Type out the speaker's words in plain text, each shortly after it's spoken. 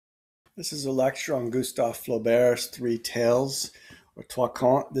This is a lecture on Gustave Flaubert's Three Tales, or Trois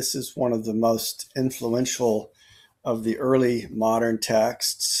Contes. This is one of the most influential of the early modern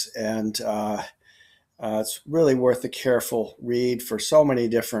texts, and it's really worth a careful read for so many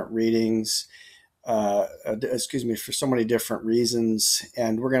different readings. For so many different reasons.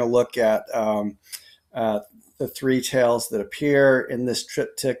 And we're going to look at uh, the three tales that appear in this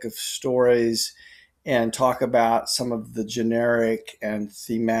triptych of stories and talk about some of the generic and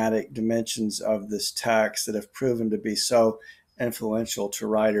thematic dimensions of this text that have proven to be so influential to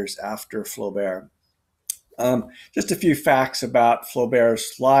writers after Flaubert. Just a few facts about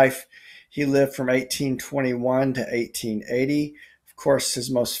Flaubert's life. He lived from 1821 to 1880. Of course, his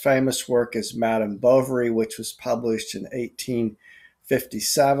most famous work is Madame Bovary, which was published in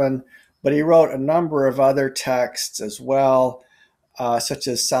 1857. But he wrote a number of other texts as well, such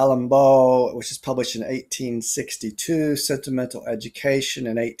as Salammbô, which is published in 1862, Sentimental Education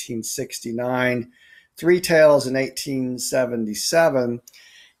in 1869, Three Tales in 1877,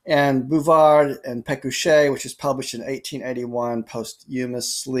 and Bouvard and Pécuchet, which was published in 1881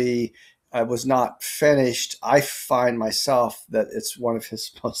 posthumously. Was not finished. I find myself that it's one of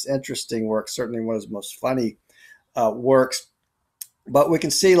his most interesting works, certainly one of his most funny works. But we can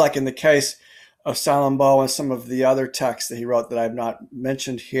see, like in the case of Salammbô and some of the other texts that he wrote that I've not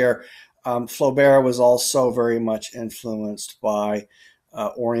mentioned here, Flaubert was also very much influenced by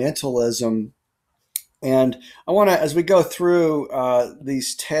Orientalism. And I want to, as we go through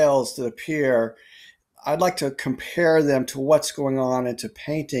these tales that appear, I'd like to compare them to what's going on into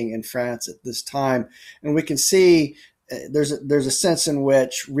painting in France at this time. And we can see there's a sense in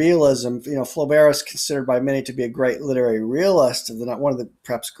which realism, Flaubert is considered by many to be a great literary realist, one of the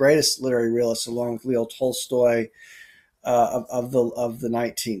perhaps greatest literary realists, along with Leo Tolstoy of the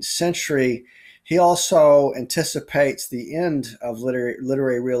 19th century. He also anticipates the end of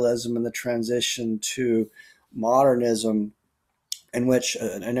literary realism and the transition to modernism, in which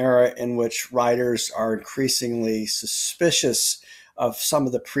an era in which writers are increasingly suspicious of some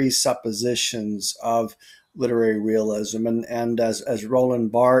of the presuppositions of literary realism. And as Roland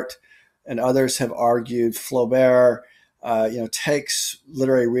Barthes and others have argued, Flaubert takes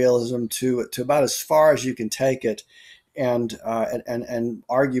literary realism to about as far as you can take it, and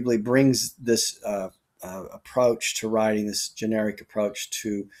arguably brings this approach to writing, this generic approach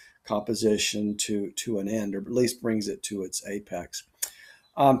to composition, to an end, or at least brings it to its apex.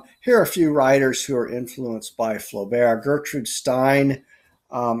 Here are a few writers who are influenced by Flaubert. Gertrude Stein,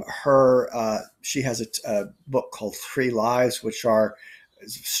 she has a book called Three Lives, which are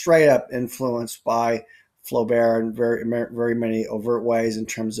straight up influenced by Flaubert in very many overt ways in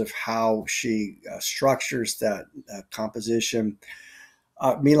terms of how she structures that composition.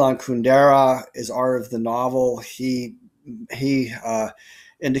 Milan Kundera is Art of the Novel. He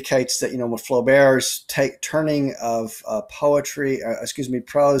indicates that with Flaubert's turning of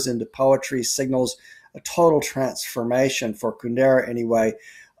prose into poetry signals a total transformation for Kundera anyway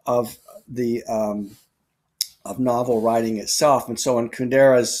of the of novel writing itself. And so in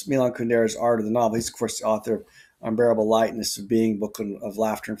Milan Kundera's Art of the Novel, he's of course the author of Unbearable Lightness of Being, Book of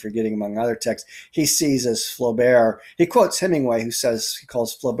Laughter and Forgetting, among other texts. He sees as Flaubert, he quotes Hemingway, who says he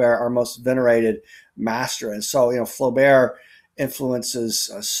calls Flaubert our most venerated master. And so, Flaubert influences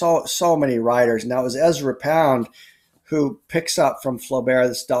so many writers. Now it was Ezra Pound who picks up from Flaubert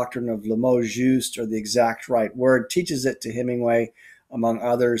this doctrine of le mot juste, or the exact right word, teaches it to Hemingway, among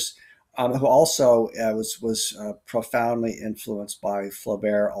others, who also was profoundly influenced by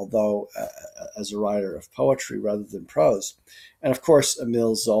Flaubert, although as a writer of poetry rather than prose. And of course,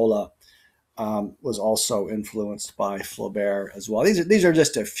 Émile Zola was also influenced by Flaubert as well. These are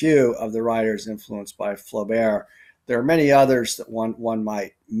just a few of the writers influenced by Flaubert. There are many others that one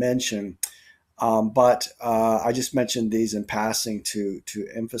might mention, but I just mentioned these in passing to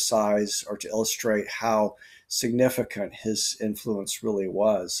emphasize or to illustrate how significant his influence really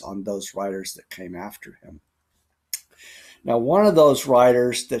was on those writers that came after him. Now, one of those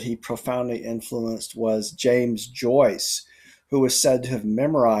writers that he profoundly influenced was James Joyce, who was said to have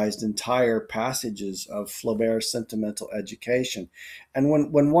memorized entire passages of Flaubert's Sentimental Education. And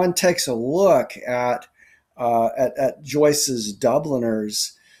when one takes a look at Joyce's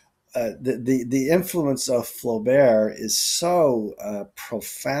Dubliners, the influence of Flaubert is so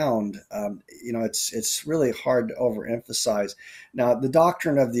profound. It's really hard to overemphasize. Now, the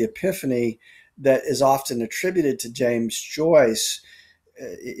doctrine of the Epiphany that is often attributed to James Joyce,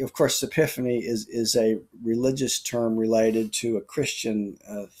 of course, Epiphany is a religious term related to a Christian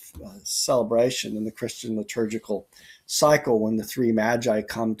celebration in the Christian liturgical cycle, when the three magi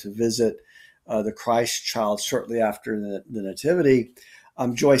come to visit the Christ child shortly after the Nativity.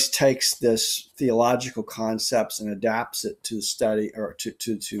 Joyce takes this theological concepts and adapts it to study or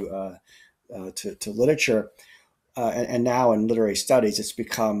to literature. And now in literary studies, it's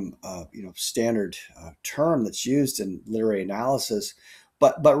become standard term that's used in literary analysis.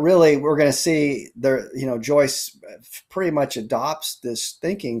 But really, we're going to see there. Joyce pretty much adopts this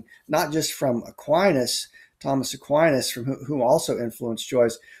thinking, not just from Thomas Aquinas, from who also influenced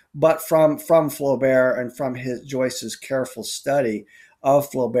Joyce, but from Flaubert and from Joyce's careful study of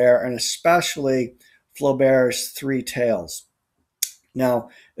Flaubert, and especially Flaubert's Three Tales. Now,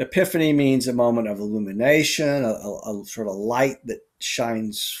 epiphany means a moment of illumination, a sort of light that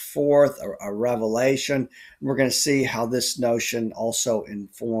shines forth, a revelation. And we're going to see how this notion also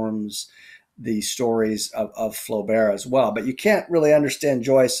informs the stories of Flaubert as well. But you can't really understand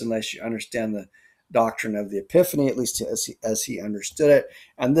Joyce unless you understand the doctrine of the epiphany, at least as he understood it.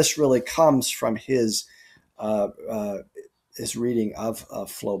 And this really comes from his reading of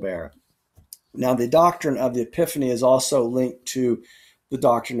Flaubert. Now, the doctrine of the epiphany is also linked to the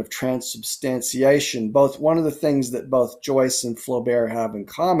doctrine of transubstantiation. One of the things that both Joyce and Flaubert have in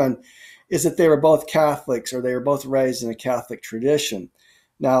common is that they were both Catholics, or they were both raised in a Catholic tradition.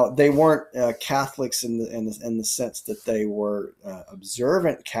 Now, they weren't Catholics in the sense that they were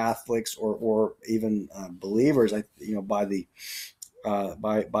observant Catholics or even believers. By the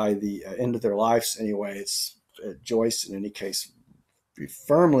end of their lives, anyway, it's Joyce in any case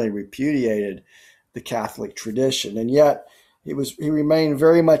firmly repudiated the Catholic tradition, and yet he remained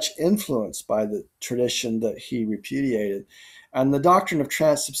very much influenced by the tradition that he repudiated. And the doctrine of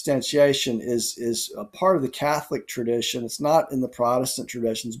transubstantiation is a part of the Catholic tradition. It's not in the Protestant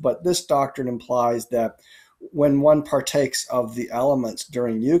traditions, but this doctrine implies that when one partakes of the elements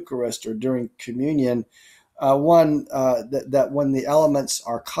during Eucharist or during communion, that when the elements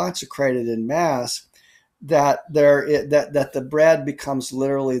are consecrated in Mass, that the bread becomes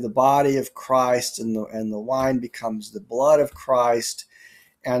literally the body of Christ, and the wine becomes the blood of Christ.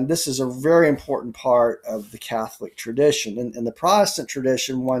 And this is a very important part of the Catholic tradition. In the Protestant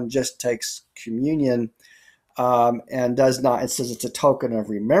tradition, one just takes communion and does not. It says it's a token of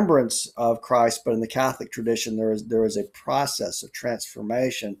remembrance of Christ, but in the Catholic tradition, there is a process of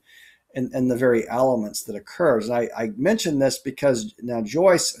transformation in the very elements that occurs. And I mention this because now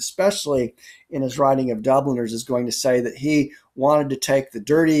Joyce, especially in his writing of Dubliners, is going to say that he wanted to take the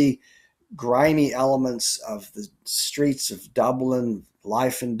dirty, grimy elements of the streets of Dublin,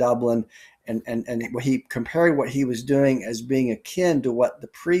 life in Dublin, and he compared what he was doing as being akin to what the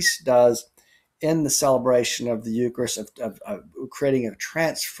priest does in the celebration of the Eucharist, of creating a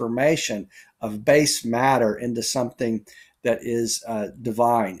transformation of base matter into something that is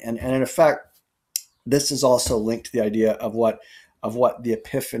divine. And in effect, this is also linked to the idea of what the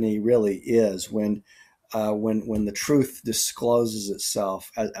Epiphany really is, when the truth discloses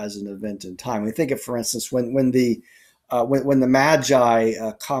itself as an event in time. We think of, for instance, when the Magi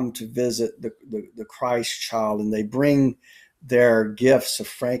come to visit the Christ child, and they bring their gifts of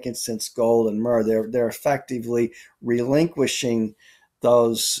frankincense, gold, and myrrh. They're effectively relinquishing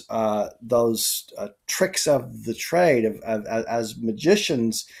those tricks of the trade as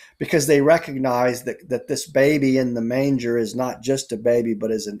magicians, because they recognize that this baby in the manger is not just a baby,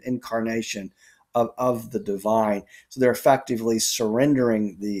 but is an incarnation of the divine. So they're effectively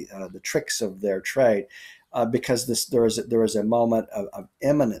surrendering the tricks of their trade, because there is a moment of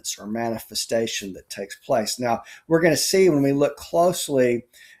imminence or manifestation that takes place. Now, we're going to see when we look closely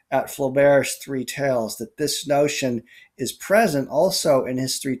at Flaubert's Three Tales that this notion is present also in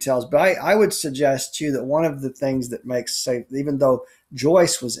his Three Tales. But I would suggest to you that one of the things that makes, say, even though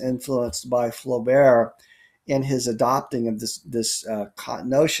Joyce was influenced by Flaubert in his adopting of this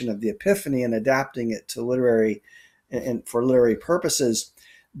notion of the Epiphany and adapting it to for literary purposes,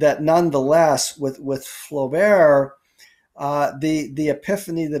 that nonetheless with Flaubert, the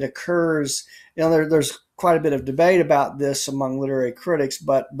Epiphany that occurs, there's quite a bit of debate about this among literary critics,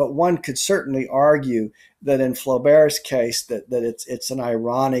 but one could certainly argue that in Flaubert's case that it's an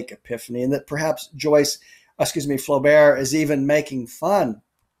ironic epiphany, and that perhaps Flaubert is even making fun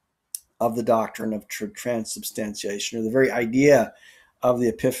of the doctrine of transubstantiation, or the very idea of the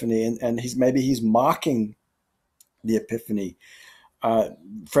Epiphany, and he's mocking the Epiphany.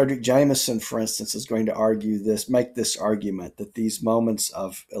 Frederick Jameson, for instance, is going to make this argument that these moments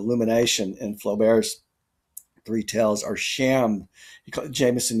of illumination in Flaubert's Three Tales are sham.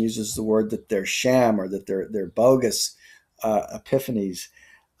 Jameson uses the word that they're sham, or that they're bogus epiphanies.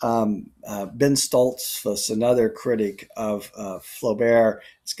 Ben Stoltzfus, another critic of Flaubert,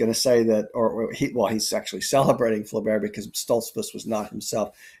 is going to say that, he's actually celebrating Flaubert because Stoltzfus was not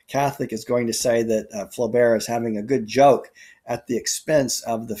himself Catholic, is going to say that Flaubert is having a good joke at the expense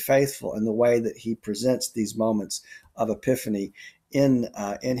of the faithful in the way that he presents these moments of epiphany in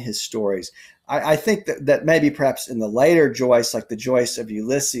his stories. I think that maybe perhaps in the later Joyce, like the Joyce of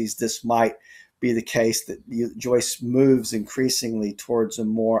Ulysses, this might be the case that Joyce moves increasingly towards a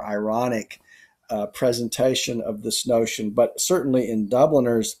more ironic presentation of this notion. But certainly in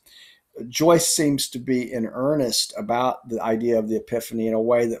Dubliners, Joyce seems to be in earnest about the idea of the epiphany in a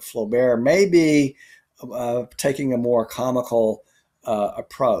way that Flaubert may be taking a more comical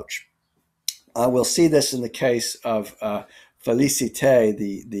approach. We'll see this in the case of Félicité,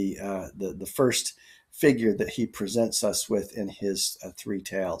 the first figure that he presents us with in his three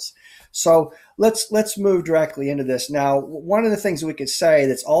tales. So let's move directly into this. Now, one of the things we could say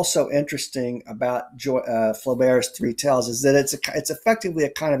that's also interesting about Flaubert's three tales is that it's effectively a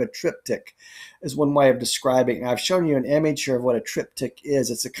kind of a triptych, is one way of describing it. And I've shown you an image here of what a triptych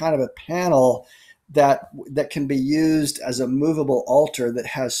is. It's a kind of a panel that can be used as a movable altar that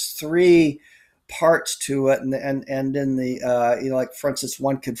has three parts to it, and in the like for instance,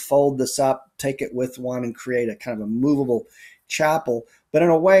 one could fold this up, take it with one, and create a kind of a movable chapel. But in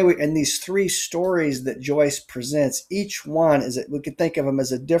a way, in these three stories that Joyce presents, each one we could think of them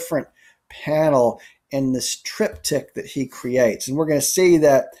as a different panel in this triptych that he creates. And we're going to see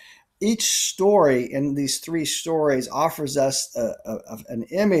that each story in these three stories offers us an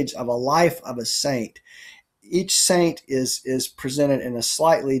image of a life of a saint. Each saint is presented in a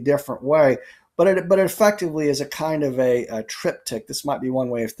slightly different way, but it effectively is a kind of a triptych. This might be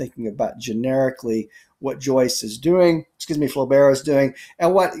one way of thinking about generically what Joyce is doing, Flaubert is doing,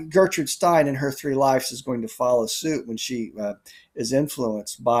 and what Gertrude Stein in her Three Lives is going to follow suit when she is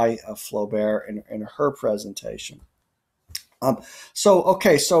influenced by Flaubert in her presentation. So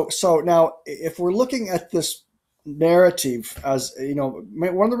now if we're looking at this narrative, as you know,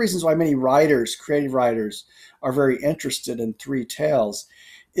 one of the reasons why many writers, creative writers, are very interested in three tales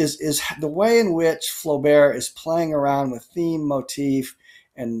is the way in which Flaubert is playing around with theme, motif,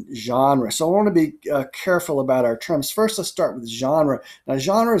 and genre. So I want to be careful about our terms. First, let's start with genre. Now,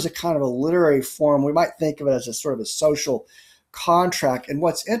 genre is a kind of a literary form. We might think of it as a sort of a social contract. And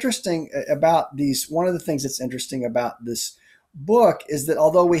what's interesting about one of the things that's interesting about this book is that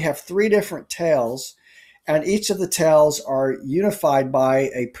although we have three different tales, and each of the tales are unified by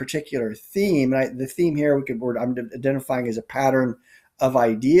a particular theme, and the theme here I'm identifying as a pattern of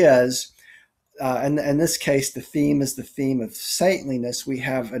ideas. And in this case, the theme is the theme of saintliness. We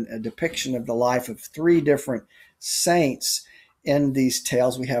have a depiction of the life of three different saints in these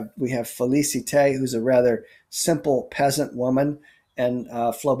tales. We have Félicité, who's a rather simple peasant woman, and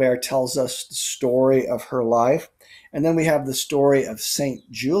Flaubert tells us the story of her life. And then we have the story of Saint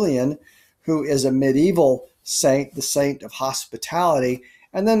Julian, who is a medieval saint, the saint of hospitality.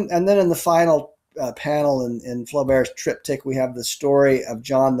 And then in the final panel in Flaubert's triptych, we have the story of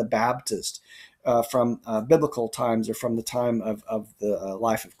John the Baptist from biblical times, or from the time of the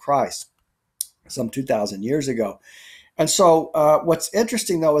life of Christ, some 2,000 years ago. And so what's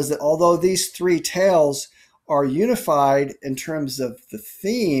interesting, though, is that although these three tales are unified in terms of the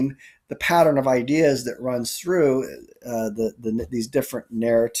theme, the pattern of ideas that runs through these different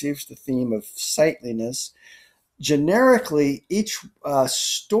narratives, the theme of saintliness, generically, each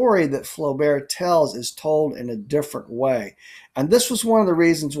story that Flaubert tells is told in a different way. And this was one of the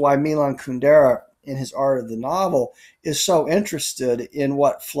reasons why Milan Kundera, in his Art of the Novel, is so interested in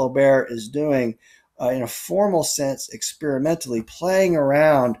what Flaubert is doing in a formal sense, experimentally, playing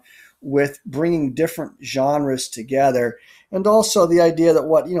around with bringing different genres together. And also the idea that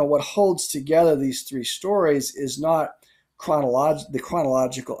what holds together these three stories is not the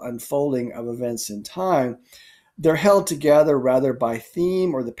chronological unfolding of events in time. They're held together rather by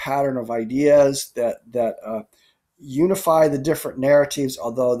theme, or the pattern of ideas that unify the different narratives,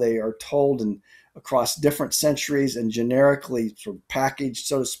 although they are told across different centuries and generically sort of packaged,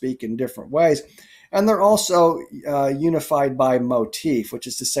 so to speak, in different ways. And they're also unified by motif, which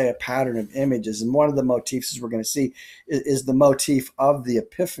is to say a pattern of images. And one of the motifs, as we're going to see, is the motif of the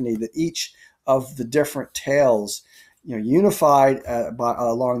Epiphany, that each of the different tales, unified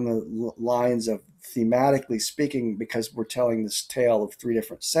along the lines of, thematically speaking, because we're telling this tale of three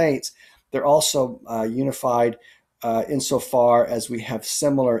different saints, they're also unified insofar as we have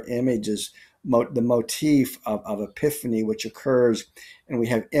similar images, the motif of Epiphany, which occurs, and we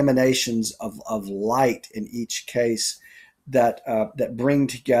have emanations of light in each case that bring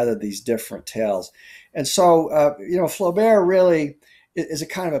together these different tales. And so, Flaubert really is a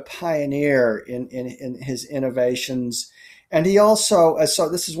kind of a pioneer in his innovations. And he also, so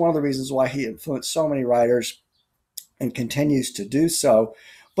this is one of the reasons why he influenced so many writers and continues to do so.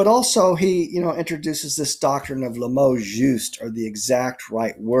 But also he, introduces this doctrine of le mot juste, or the exact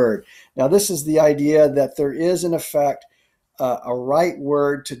right word. Now, this is the idea that there is, in effect, a right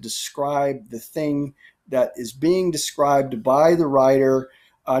word to describe the thing that is being described by the writer.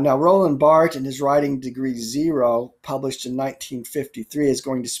 Now, Roland Barthes, in his writing Degree Zero, published in 1953, is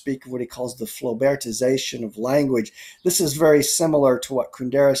going to speak of what he calls the Flaubertization of language. This is very similar to what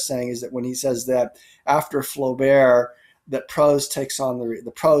Kundera is saying, is that when he says that after Flaubert, that prose takes on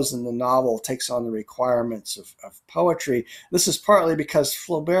the prose in the novel takes on the requirements of poetry. This is partly because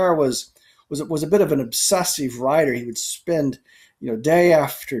Flaubert was a bit of an obsessive writer. He would spend, day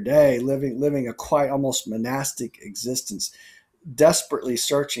after day living a quite almost monastic existence, desperately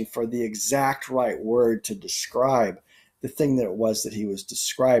searching for the exact right word to describe the thing that it was that he was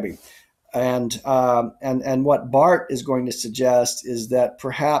describing. And what Barthes is going to suggest is that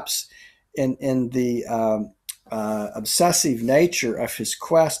perhaps in the obsessive nature of his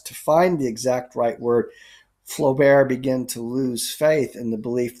quest to find the exact right word, Flaubert began to lose faith in the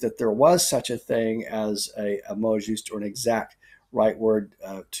belief that there was such a thing as a mot juste, or an exact right word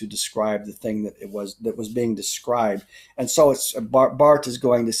to describe the thing that was being described. And so Barthes is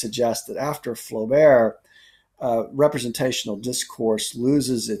going to suggest that after Flaubert, representational discourse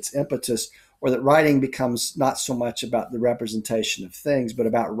loses its impetus, or that writing becomes not so much about the representation of things, but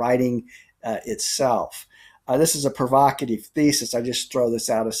about writing itself. This is a provocative thesis. I just throw this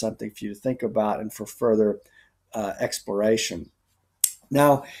out as something for you to think about and for further exploration.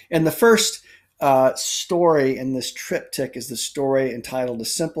 Now, in the first story in this triptych is the story entitled A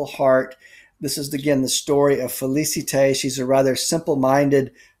Simple Heart. This is, again, the story of Félicité. She's a rather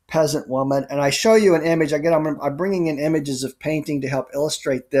simple-minded peasant woman. And I show you an image. Again, I'm bringing in images of painting to help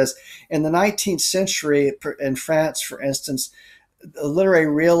illustrate this. In the 19th century, in France, for instance, literary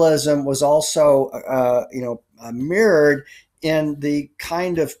realism was also, mirrored in the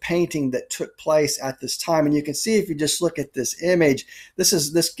kind of painting that took place at this time. And you can see, if you just look at this image,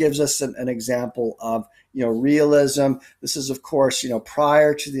 this gives us an example of realism. This is, of course,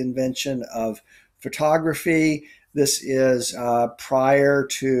 prior to the invention of photography. This is prior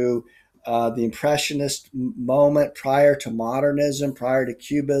to the Impressionist moment, prior to modernism, prior to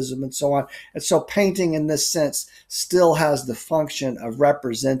Cubism, and so on. And so painting in this sense still has the function of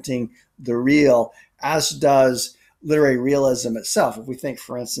representing the real, as does literary realism itself. If we think,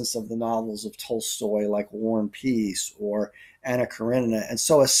 for instance, of the novels of Tolstoy like War and Peace or Anna Karenina. And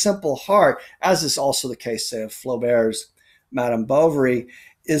so A Simple Heart, as is also the case, say, of Flaubert's Madame Bovary,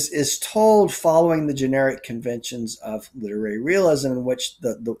 is told following the generic conventions of literary realism, in which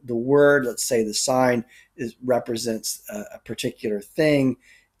the word, let's say the sign, represents a particular thing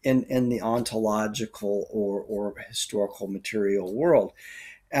in the ontological or historical material world.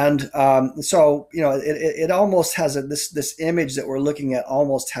 And so, it almost has this image that we're looking at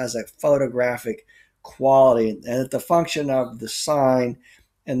almost has a photographic quality, and that the function of the sign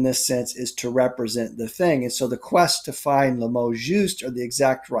in this sense is to represent the thing. And so the quest to find le mot juste, or the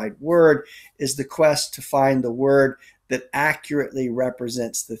exact right word, is the quest to find the word that accurately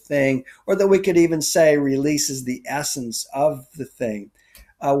represents the thing, or that we could even say releases the essence of the thing.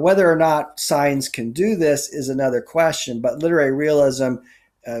 Whether or not signs can do this is another question, but literary realism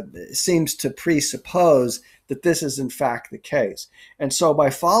seems to presuppose that this is in fact the case. And so by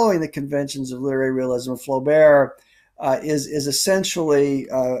following the conventions of literary realism, Flaubert is essentially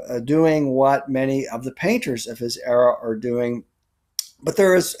doing what many of the painters of his era are doing. But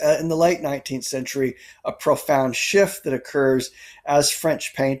there is, in the late 19th century, a profound shift that occurs as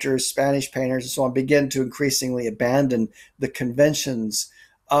French painters, Spanish painters, and so on begin to increasingly abandon the conventions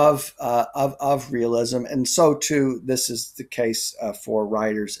of realism. And so, too, this is the case for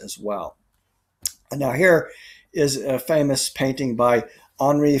writers as well. And now here is a famous painting by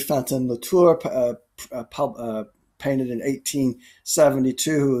Henri Fantin-Latour, painted in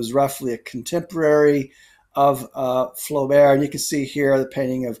 1872, who was roughly a contemporary of Flaubert. And you can see here the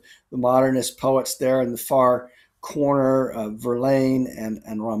painting of the modernist poets there in the far corner, Verlaine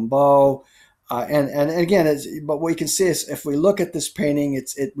and Rimbaud. And again, but what you can see is, if we look at this painting,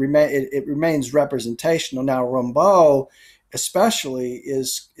 it remains representational. Now, Rimbaud especially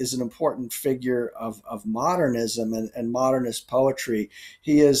is an important figure of modernism and modernist poetry.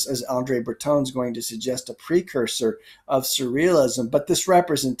 He is, as André Breton is going to suggest, a precursor of surrealism. But this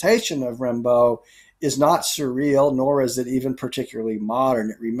representation of Rimbaud is not surreal, nor is it even particularly modern.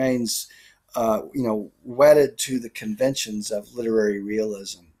 It remains, wedded to the conventions of literary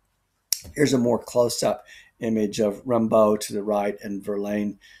realism. Here's a more close-up image of Rimbaud to the right and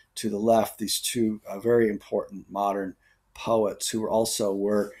Verlaine to the left. These two very important modern poets who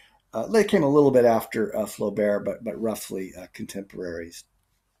were they came a little bit after Flaubert, but roughly contemporaries.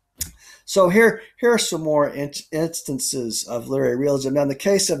 So here are some more instances of literary realism. Now, in the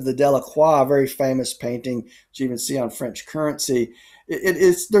case of the Delacroix, a very famous painting, which you even see on French currency, it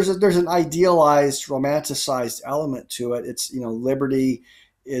is there's an idealized, romanticized element to it. It's liberty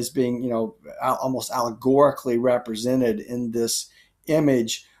is being almost allegorically represented in this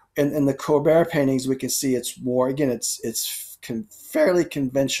image. And in the Colbert paintings, we can see it's more again. It's fairly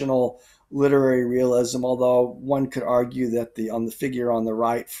conventional literary realism, although one could argue that the figure on the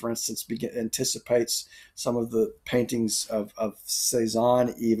right, for instance, anticipates some of the paintings of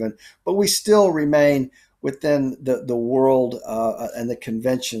Cezanne even, but we still remain within the world and the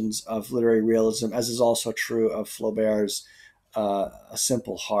conventions of literary realism, as is also true of Flaubert's A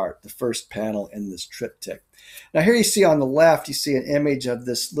Simple Heart, the first panel in this triptych. Now here you see on the left, you see an image of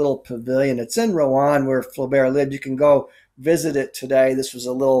this little pavilion. It's in Rouen where Flaubert lived. You can go visit it today. This was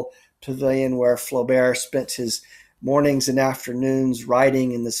a little pavilion where Flaubert spent his mornings and afternoons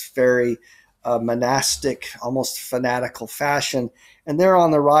writing in this very monastic, almost fanatical fashion. And there on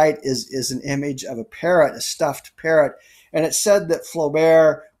the right is an image of a parrot, a stuffed parrot. And it said that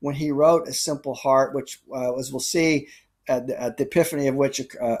Flaubert, when he wrote A Simple Heart, which as we'll see, at the epiphany of which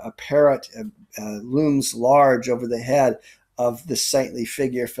a parrot looms large over the head of the saintly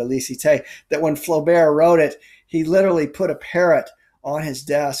figure Félicité, that when Flaubert wrote it, he literally put a parrot on his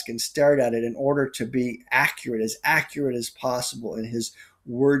desk and stared at it in order to be accurate as possible in his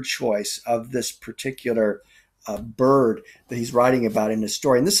word choice of this particular bird that he's writing about in his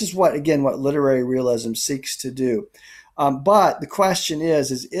story. And this is what literary realism seeks to do. But the question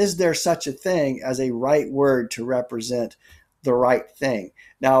is there such a thing as a right word to represent the right thing?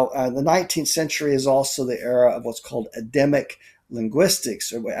 Now, the 19th century is also the era of what's called Adamic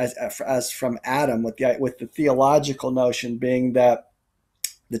linguistics, as from Adam, with the theological notion being that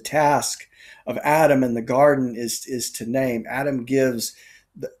the task of Adam in the garden is to name. Adam gives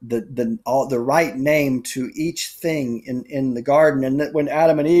the right name to each thing in the garden, and that when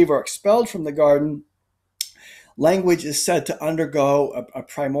Adam and Eve are expelled from the garden, language is said to undergo a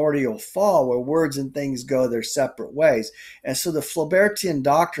primordial fall where words and things go their separate ways. And so the Flaubertian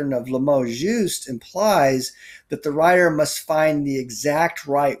doctrine of le mot juste implies that the writer must find the exact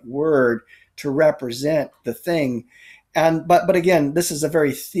right word to represent the thing. But again, this is a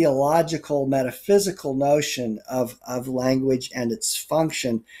very theological, metaphysical notion of language and its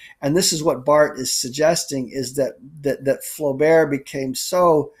function. And this is what Barthes is suggesting, is that Flaubert became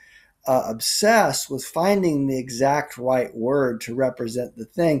so obsessed with finding the exact right word to represent the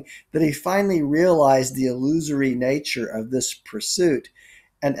thing that he finally realized the illusory nature of this pursuit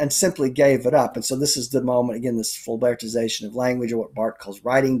and simply gave it up. And so this is the moment, again, this Flaubertization of language, or what Barthes calls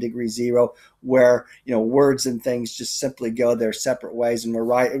writing degree zero, where words and things just simply go their separate ways, and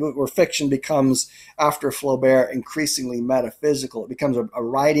where fiction becomes, after Flaubert, increasingly metaphysical. It becomes a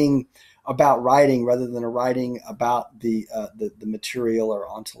writing about writing rather than a writing about the material or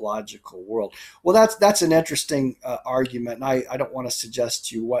ontological world. Well, that's an interesting argument, and I don't want to suggest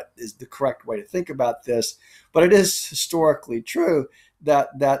to you what is the correct way to think about this, but it is historically true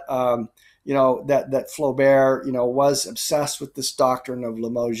that Flaubert was obsessed with this doctrine of le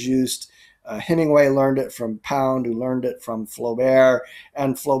mot juste. Hemingway learned it from Pound, who learned it from Flaubert,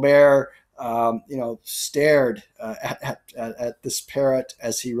 and Flaubert stared at this parrot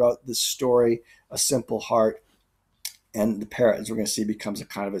as he wrote this story, A Simple Heart. And the parrot, as we're going to see, becomes a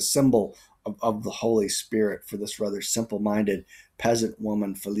kind of a symbol of the Holy Spirit for this rather simple-minded peasant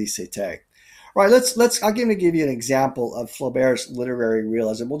woman, Félicité. All right, I'm going to give you an example of Flaubert's literary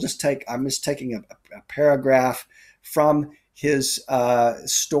realism. I'm just taking a paragraph from his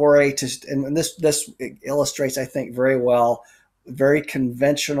story and this illustrates, I think, very well very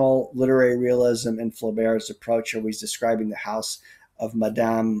conventional literary realism in Flaubert's approach. Here he's describing the house of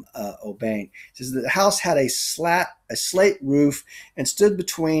Madame Aubain. He says that the house had a slate roof and stood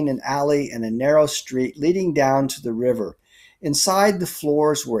between an alley and a narrow street leading down to the river. Inside, the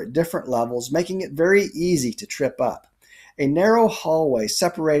floors were at different levels, making it very easy to trip up. A narrow hallway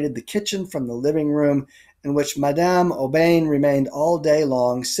separated the kitchen from the living room, in which Madame Aubain remained all day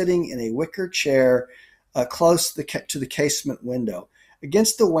long, sitting in a wicker chair close to the casement window.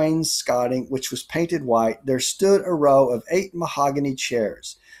 Against the wainscoting, which was painted white, there stood a row of 8 mahogany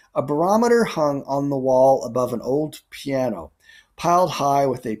chairs. A barometer hung on the wall above an old piano, piled high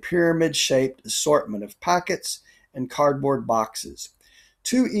with a pyramid-shaped assortment of packets and cardboard boxes.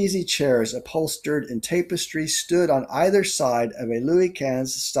 2 easy chairs upholstered in tapestry stood on either side of a Louis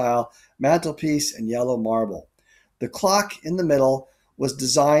XV-style mantelpiece in yellow marble. The clock in the middle was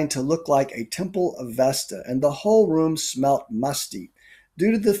designed to look like a temple of Vesta, and the whole room smelt musty,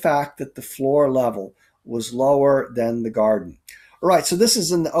 due to the fact that the floor level was lower than the garden. All right, so this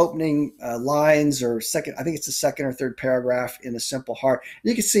is in the opening lines or second, I think it's the second or third paragraph in A Simple Heart.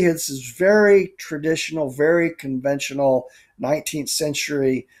 You can see here, this is very traditional, very conventional 19th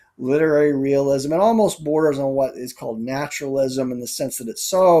century literary realism. It almost borders on what is called naturalism in the sense that it's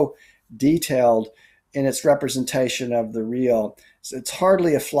so detailed in its representation of the real. So it's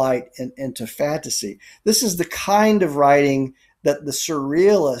hardly a flight into fantasy. This is the kind of writing that the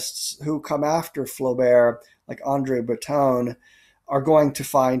surrealists who come after Flaubert, like Andre Breton, are going to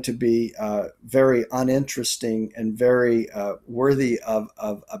find to be very uninteresting and very worthy of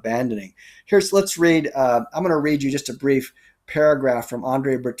abandoning. Let's read, I'm going to read you just a brief paragraph from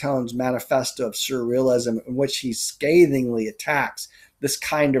Andre Breton's Manifesto of Surrealism, in which he scathingly attacks this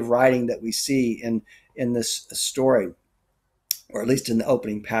kind of writing that we see in this story, or at least in the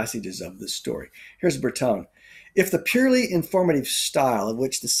opening passages of this story. Here's Breton. If the purely informative style of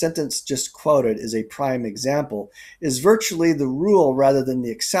which the sentence just quoted is a prime example, is virtually the rule rather than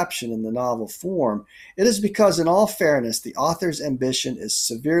the exception in the novel form, it is because, in all fairness, the author's ambition is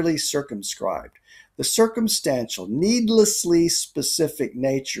severely circumscribed. The circumstantial, needlessly specific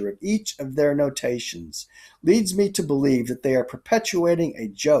nature of each of their notations leads me to believe that they are perpetuating a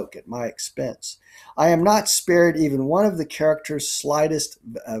joke at my expense. I am not spared even one of the character's slightest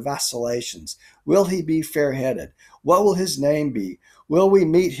vacillations. Will he be fair-headed? What will his name be? Will we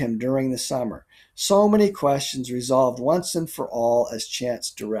meet him during the summer? So many questions resolved once and for all as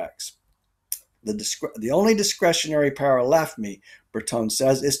chance directs. The only discretionary power left me, Breton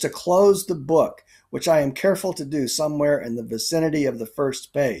says, is to close the book, which I am careful to do somewhere in the vicinity of the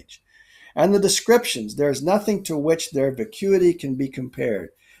first page. And the descriptions, there is nothing to which their vacuity can be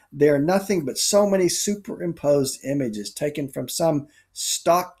compared. They are nothing but so many superimposed images taken from some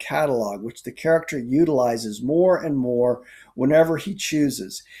stock catalog, which the character utilizes more and more whenever he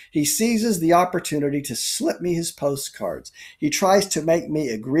chooses. He seizes the opportunity to slip me his postcards. He tries to make me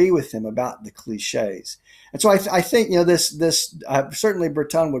agree with him about the cliches. And so I think, this certainly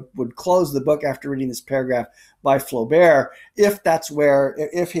Breton would close the book after reading this paragraph by Flaubert, if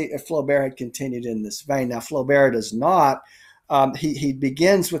Flaubert had continued in this vein. Now, Flaubert does not. He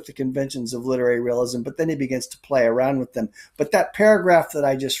begins with the conventions of literary realism, but then he begins to play around with them. But that paragraph that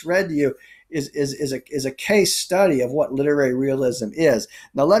I just read to you is a case study of what literary realism is.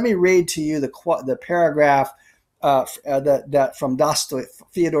 Now, let me read to you the paragraph that from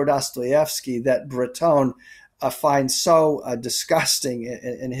Fyodor Dostoevsky that Breton finds so disgusting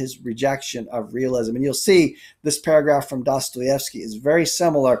in his rejection of realism. And you'll see this paragraph from Dostoevsky is very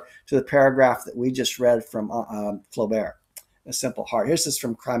similar to the paragraph that we just read from Flaubert. A Simple Heart. Here's this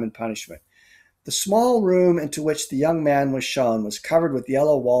from Crime and Punishment. The small room into which the young man was shown was covered with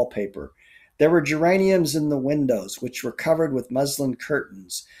yellow wallpaper. There were geraniums in the windows, which were covered with muslin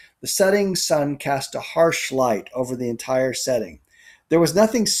curtains. The setting sun cast a harsh light over the entire setting. There was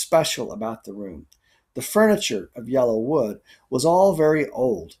nothing special about the room. The furniture, of yellow wood, was all very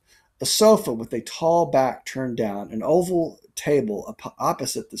old. A sofa with a tall back turned down, an oval table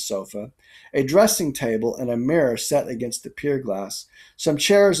opposite the sofa, a dressing table and a mirror set against the pier glass, some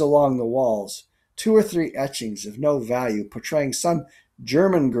chairs along the walls, 2 or 3 etchings of no value portraying some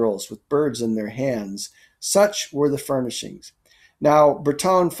German girls with birds in their hands. Such were the furnishings. Now,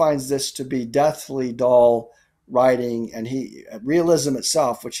 Breton finds this to be deathly dull writing, and realism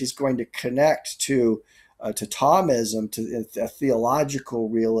itself, which he's going to connect to Thomism, to a theological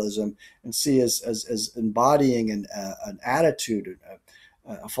realism, and see as embodying an attitude,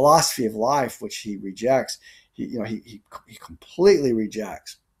 a philosophy of life, which he rejects. He completely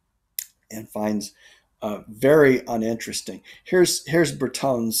rejects and finds very uninteresting. Here's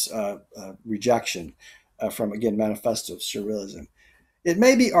Breton's rejection from, again, Manifesto of Surrealism. It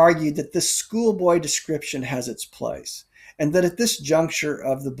may be argued that this schoolboy description has its place, and that at this juncture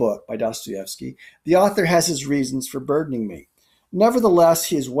of the book by Dostoevsky, the author has his reasons for burdening me. Nevertheless,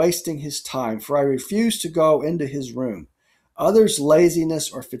 he is wasting his time, for I refuse to go into his room. Others' laziness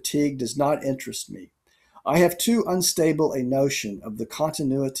or fatigue does not interest me. I have too unstable a notion of the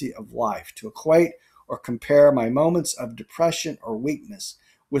continuity of life to equate or compare my moments of depression or weakness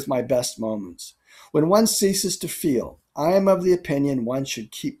with my best moments. When one ceases to feel, I am of the opinion one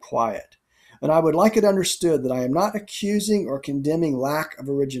should keep quiet. And I would like it understood that I am not accusing or condemning lack of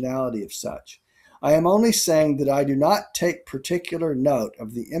originality of such. I am only saying that I do not take particular note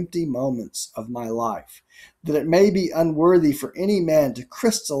of the empty moments of my life, that it may be unworthy for any man to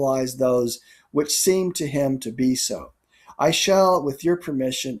crystallize those which seem to him to be so. I shall, with your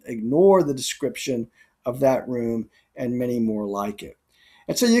permission, ignore the description of that room and many more like it.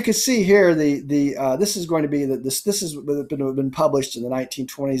 And so you can see here this is going to be this has been published in the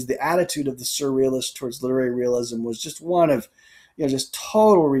 1920s. The attitude of the surrealists towards literary realism was just one of just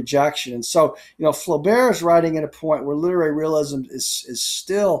total rejection. And so, Flaubert is writing at a point where literary realism is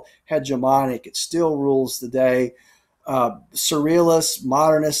still hegemonic. It still rules the day. Surrealists,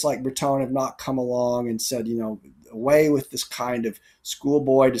 modernists like Breton have not come along and said, away with this kind of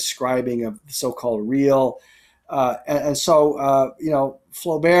schoolboy describing of the so-called real. And so,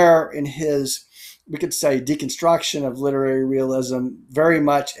 Flaubert, in his, we could say, deconstruction of literary realism, very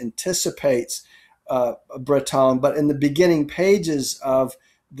much anticipates Breton. But in the beginning pages of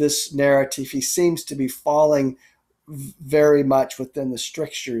this narrative, he seems to be falling very much within the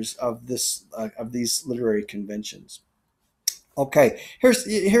strictures of these literary conventions. Okay,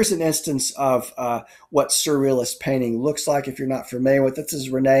 here's an instance of what surrealist painting looks like. If you're not familiar with it, this is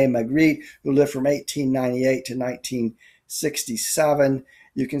René Magritte, who lived from 1898 to 1967.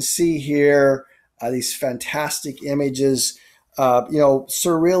 You can see here these fantastic images.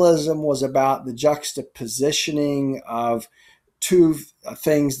 Surrealism was about the juxtapositioning of two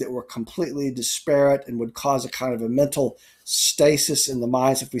things that were completely disparate and would cause a kind of a mental stasis in the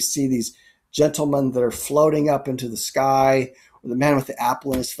minds. If we see these gentlemen that are floating up into the sky, or the man with the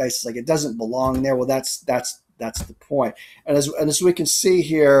apple in his face, is like, it doesn't belong there. Well, that's the point. And as we can see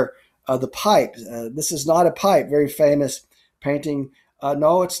here, the pipe. This is not a pipe. Very famous painting.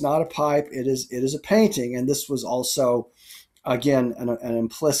 No, it's not a pipe. It is a painting. And this was also, again, an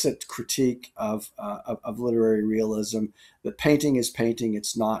implicit critique of literary realism. That painting is painting.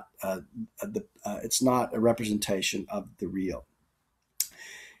 It's not it's not a representation of the real.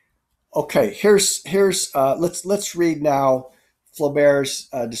 Okay, let's read now Flaubert's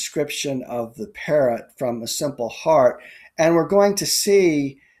description of the parrot from A Simple Heart, and we're going to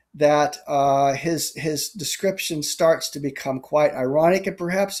see that his description starts to become quite ironic and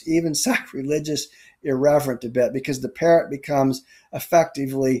perhaps even sacrilegious, irreverent a bit, because the parrot becomes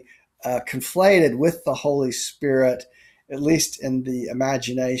effectively conflated with the Holy Spirit, at least in the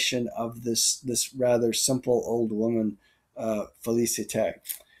imagination of this rather simple old woman, Félicité.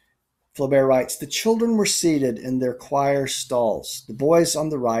 Flaubert writes, "The children were seated in their choir stalls, the boys on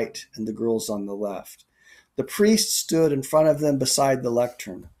the right and the girls on the left. The priest stood in front of them beside the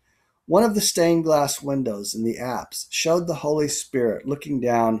lectern. One of the stained glass windows in the apse showed the Holy Spirit looking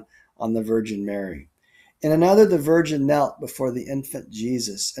down on the Virgin Mary. In another, the Virgin knelt before the infant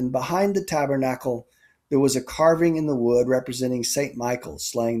Jesus, and behind the tabernacle there was a carving in the wood representing St. Michael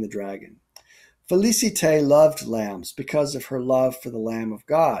slaying the dragon. Félicité loved lambs because of her love for the Lamb of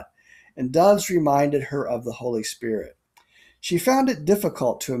God, and doves reminded her of the Holy Spirit. She found it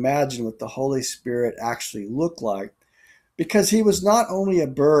difficult to imagine what the Holy Spirit actually looked like, because he was not only a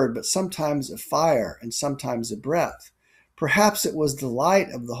bird, but sometimes a fire and sometimes a breath. Perhaps it was the light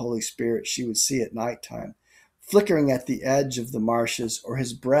of the Holy Spirit she would see at nighttime, flickering at the edge of the marshes, or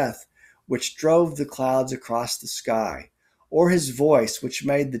his breath, which drove the clouds across the sky, or his voice, which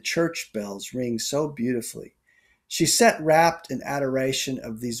made the church bells ring so beautifully. She sat wrapped in adoration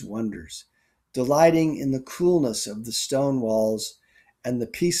of these wonders, delighting in the coolness of the stone walls and the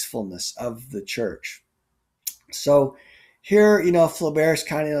peacefulness of the church." So here, Flaubert's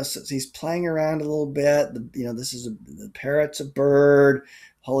kind of, he's playing around a little bit. This is the parrot's a bird.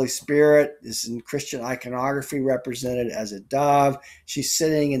 Holy Spirit is in Christian iconography represented as a dove. She's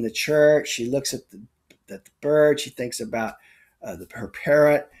sitting in the church. She looks at the bird. She thinks about her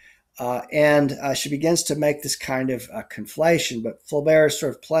parrot. And she begins to make this kind of conflation, but Flaubert is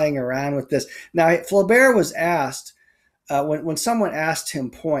sort of playing around with this. Now, Flaubert was asked, when someone asked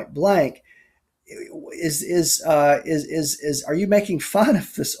him point blank, are you making fun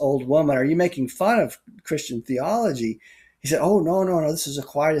of this old woman? Are you making fun of Christian theology? He said, "Oh, no, this is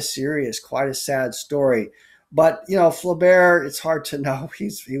quite a serious, quite a sad story." But Flaubert, it's hard to know.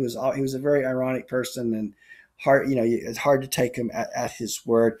 He was a very ironic person, and it's hard to take him at his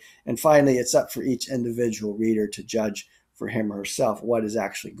word. And finally, it's up for each individual reader to judge for him or herself what is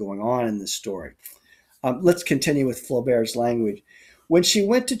actually going on in this story. Let's continue with Flaubert's language. "When she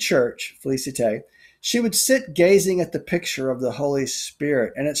went to church, Félicité, she would sit gazing at the picture of the Holy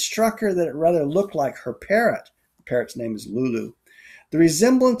Spirit, and it struck her that it rather looked like her parrot. The parrot's name is Lulu. The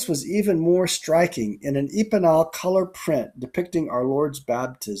resemblance was even more striking in an Epinal color print depicting our Lord's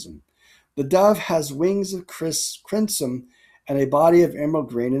baptism. The dove has wings of crimson and a body of emerald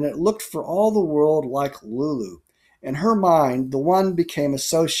green, and it looked for all the world like Lulu. In her mind, the one became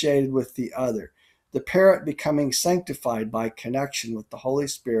associated with the other, the parrot becoming sanctified by connection with the Holy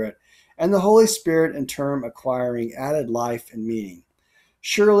Spirit, and the Holy Spirit in turn acquiring added life and meaning.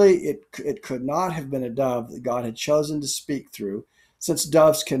 Surely it could not have been a dove that God had chosen to speak through, since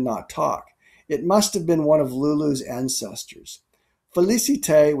doves cannot talk. It must have been one of Lulu's ancestors.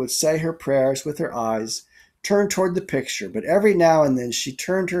 Félicité would say her prayers with her eyes, turned toward the picture, but every now and then she would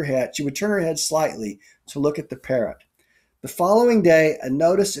turn her head slightly to look at the parrot. The following day, a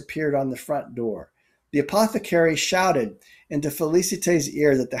notice appeared on the front door. The apothecary shouted into Felicité's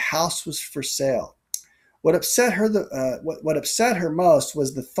ear that the house was for sale. What upset her most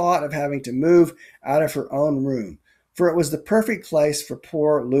was the thought of having to move out of her own room, for it was the perfect place for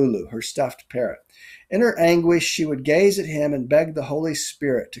poor Lulu, her stuffed parrot. In her anguish, she would gaze at him and beg the Holy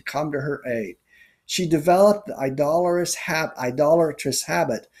Spirit to come to her aid. She developed the idolatrous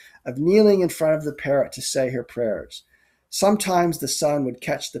habit of kneeling in front of the parrot to say her prayers. Sometimes the sun would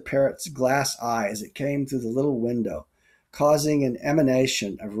catch the parrot's glass eye as it came through the little window, causing an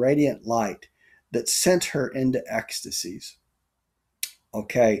emanation of radiant light that sent her into ecstasies.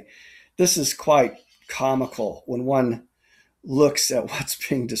 Okay, this is quite comical when one looks at what's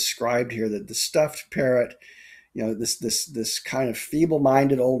being described here, that the stuffed parrot, this kind of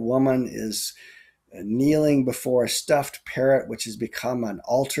feeble-minded old woman is kneeling before a stuffed parrot, which has become an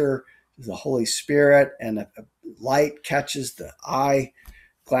altar to the Holy Spirit, and a light catches the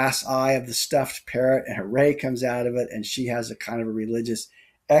glass eye of the stuffed parrot, and a ray comes out of it, and she has a kind of a religious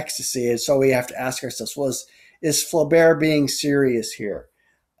ecstasy. And so we have to ask ourselves, well, is Flaubert being serious here?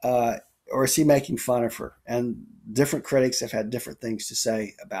 Or is he making fun of her? And different critics have had different things to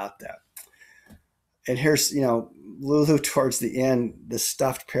say about that. And here's, Lulu towards the end, the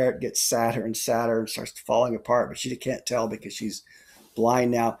stuffed parrot gets sadder and sadder and starts falling apart, but she can't tell because she's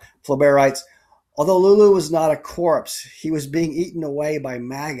blind now. Flaubert writes, although Lulu was not a corpse, he was being eaten away by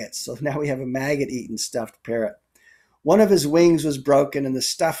maggots. So now we have a maggot-eaten stuffed parrot. One of his wings was broken and the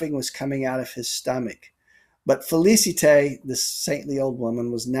stuffing was coming out of his stomach. But Félicité, this saintly old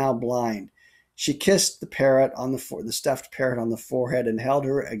woman, was now blind. She kissed the stuffed parrot on the forehead and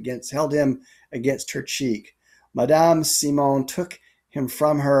held him against her cheek. Madame Simon took him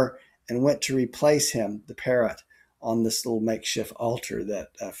from her and went to replace him, the parrot, on this little makeshift altar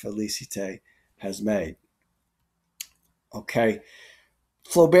that Félicité has made. Okay.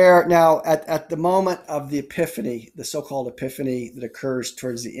 Flaubert, now at the moment of the epiphany, the so-called epiphany that occurs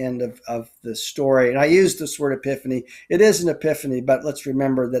towards the end of the story, and I use this word epiphany, it is an epiphany, but let's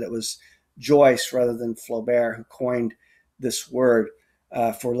remember that it was Joyce rather than Flaubert who coined this word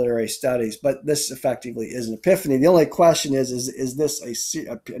for literary studies, but this effectively is an epiphany. The only question is this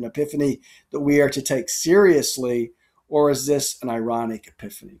an epiphany that we are to take seriously, or is this an ironic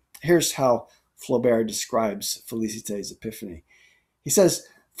epiphany? Here's how Flaubert describes Félicité's epiphany. He says,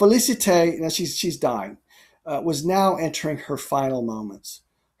 Félicité, now she's dying, was now entering her final moments.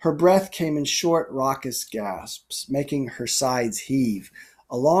 Her breath came in short, raucous gasps, making her sides heave.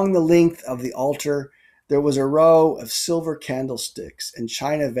 Along the length of the altar, there was a row of silver candlesticks and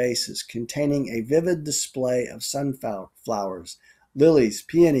china vases containing a vivid display of sunflowers, lilies,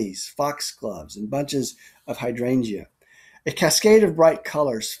 peonies, foxgloves, and bunches of hydrangea. A cascade of bright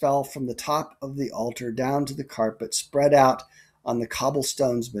colors fell from the top of the altar down to the carpet spread out on the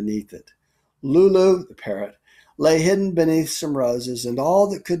cobblestones beneath it. Lulu, the parrot, lay hidden beneath some roses, and all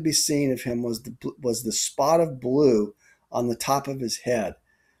that could be seen of him was the spot of blue on the top of his head,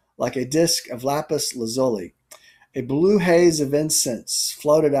 like a disk of lapis lazuli. A blue haze of incense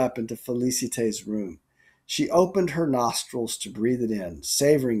floated up into Felicité's room. She opened her nostrils to breathe it in,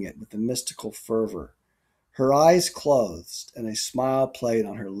 savoring it with a mystical fervor. Her eyes closed, and a smile played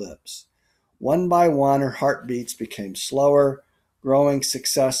on her lips. One by one, her heartbeats became slower, growing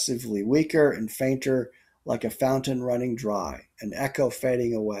successively weaker and fainter, like a fountain running dry, an echo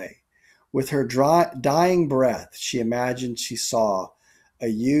fading away. With her dying breath, she imagined she saw a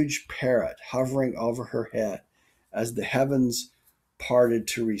huge parrot hovering over her head as the heavens parted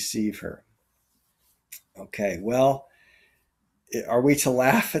to receive her. Okay, well, are we to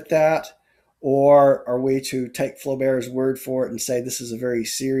laugh at that? Or are we to take Flaubert's word for it and say this is a very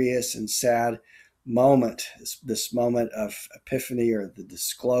serious and sad moment, this moment of epiphany or the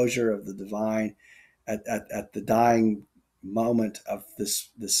disclosure of the divine at the dying moment of this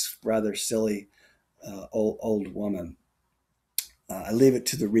rather silly old woman? I leave it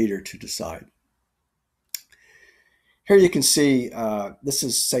to the reader to decide. Here you can see, this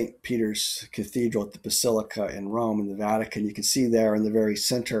is St. Peter's Cathedral at the Basilica in Rome in the Vatican. You can see there in the very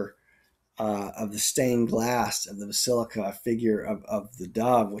center of the stained glass of the basilica, a figure of the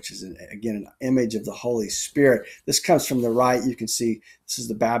dove, which is, again, an image of the Holy Spirit. This comes from the right. You can see this is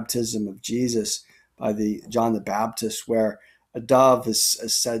the baptism of Jesus by John the Baptist, where a dove is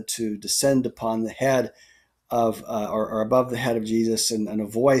said to descend upon the head of, or above the head of Jesus, and a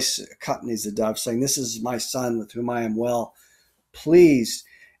voice accompanies the dove saying, "This is my son with whom I am well pleased."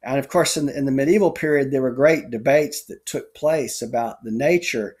 And of course, in the medieval period, there were great debates that took place about the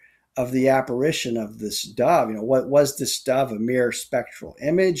nature of the apparition of this dove. What was this dove? A mere spectral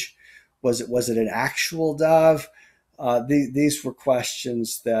image? Was it an actual dove? These were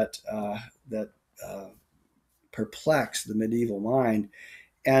questions that perplex the medieval mind.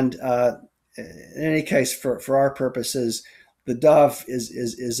 And in any case, for our purposes, the dove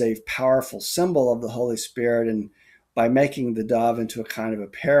is a powerful symbol of the Holy Spirit, and by making the dove into a kind of a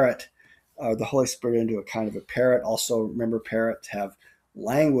parrot, the Holy Spirit into a kind of a parrot. Also, remember, parrots have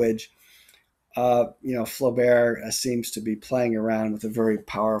language. Flaubert seems to be playing around with a very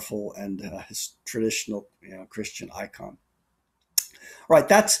powerful and his traditional, Christian icon. Right,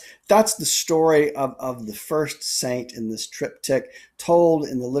 that's the story of the first saint in this triptych, told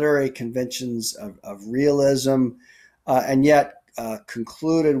in the literary conventions of realism, and yet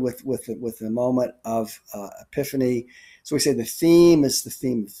concluded with the moment of epiphany. So we say the theme is the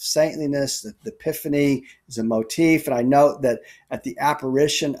theme of saintliness. The epiphany is a motif, and I note that at the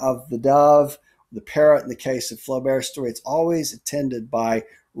apparition of the dove, the parrot in the case of Flaubert's story, it's always attended by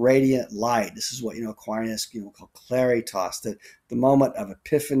radiant light. This is what Aquinas call claritas, the moment of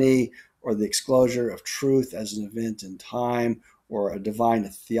epiphany or the disclosure of truth as an event in time, or a divine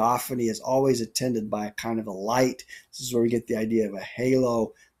theophany, is always attended by a kind of a light. This is where we get the idea of a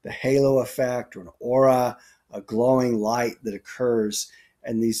halo, the halo effect, or an aura, a glowing light that occurs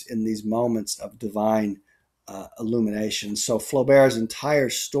in these moments of divine illumination. So Flaubert's entire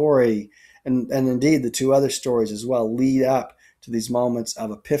story, and indeed the two other stories as well, lead up to these moments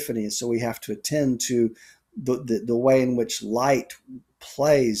of epiphany. And so we have to attend to the way in which light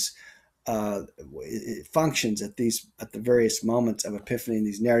plays, it functions at the various moments of epiphany in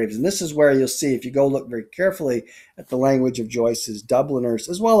these narratives. And this is where you'll see, if you go look very carefully at the language of Joyce's Dubliners,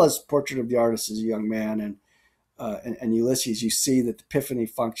 as well as Portrait of the Artist as a Young Man and Ulysses, you see that the epiphany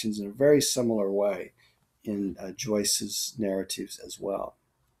functions in a very similar way in Joyce's narratives as well.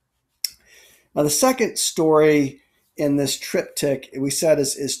 Now, the second story in this triptych, we said,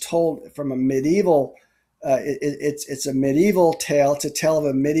 is told from a medieval. It's a medieval tale. It's a tale of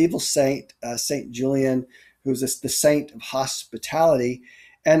a medieval saint, Saint Julian, who's the saint of hospitality.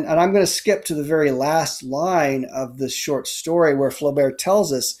 And I'm going to skip to the very last line of this short story, where Flaubert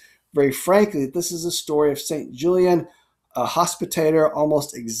tells us very frankly that this is a story of Saint Julian, a hospitator,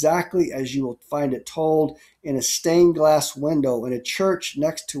 almost exactly as you will find it told in a stained glass window in a church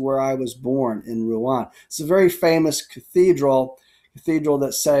next to where I was born in Rouen. It's a very famous cathedral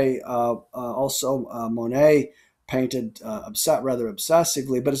that, say, also Monet painted rather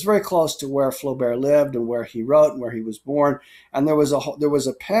obsessively, but it's very close to where Flaubert lived and where he wrote and where he was born. And there was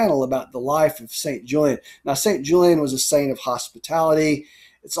a panel about the life of Saint Julian. Now, Saint Julian was a saint of hospitality.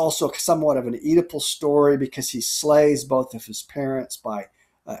 It's also somewhat of an Oedipal story because he slays both of his parents by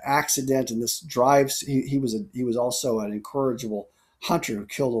accident, and this drives. He was also an incorrigible hunter who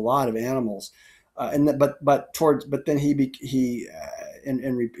killed a lot of animals, but then he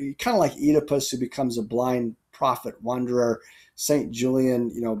kind of like Oedipus, who becomes a blind prophet wanderer. Saint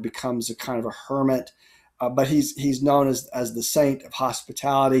Julian, becomes a kind of a hermit, but he's known as the saint of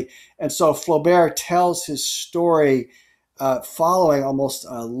hospitality, and so Flaubert tells his story following almost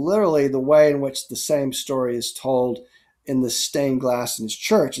literally the way in which the same story is told in the stained glass in his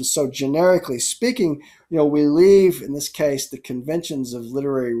church. And so, generically speaking, we leave, in this case, the conventions of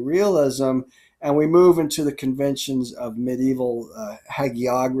literary realism, and we move into the conventions of medieval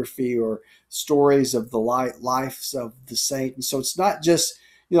hagiography, or stories of the lives of the saint. And so it's not just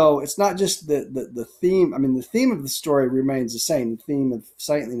the theme. I mean, the theme of the story remains the same, the theme of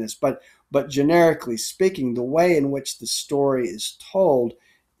saintliness, but generically speaking, the way in which the story is told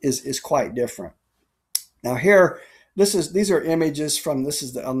is quite different. Now here, these are images from,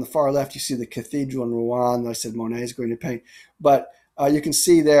 on the far left, you see the cathedral in Rouen that I said Monet is going to paint, but you can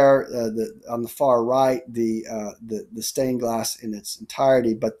see there on the far right the stained glass in its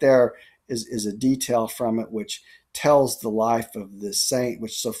entirety, but there is a detail from it which tells the life of this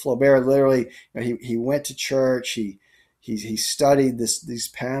saint. So Flaubert literally, he went to church, he studied these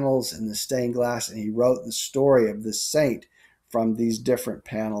panels in the stained glass, and he wrote the story of this saint from these different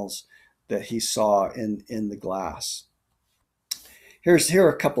panels that he saw in the glass. Here are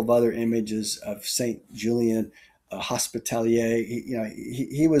a couple of other images of Saint Julian, Hospitalier.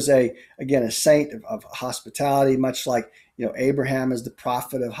 He was a saint of hospitality, much like Abraham is the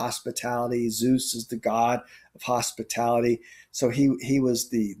prophet of hospitality, Zeus is the god of hospitality. So he was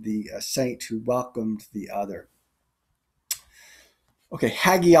the saint who welcomed the other. Okay,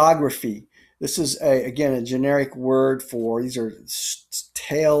 hagiography. This is a generic word for, these are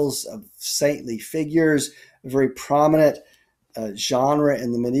tales of saintly figures, a very prominent genre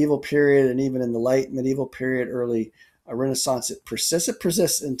in the medieval period, and even in the late medieval period, early a Renaissance. It persists. It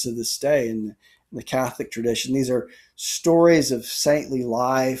persists into this day in the Catholic tradition. These are stories of saintly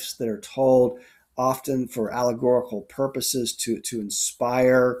lives that are told often for allegorical purposes, to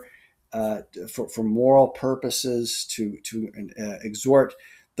inspire, for moral purposes, to exhort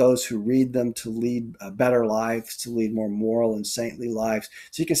those who read them to lead better lives, to lead more moral and saintly lives.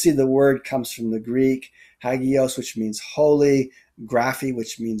 So you can see the word comes from the Greek hagios, which means holy, graphy,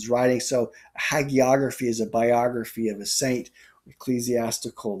 which means writing. So hagiography is a biography of a saint,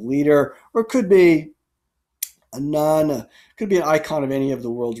 ecclesiastical leader, or it could be a nun, could be an icon of any of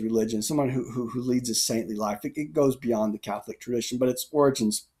the world's religions, someone who leads a saintly life. It goes beyond the Catholic tradition, but its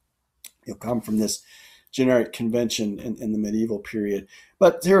origins come from this generic convention in the medieval period.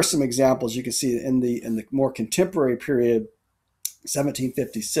 But here are some examples. You can see in the more contemporary period,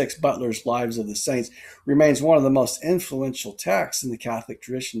 1756, Butler's Lives of the Saints remains one of the most influential texts in the Catholic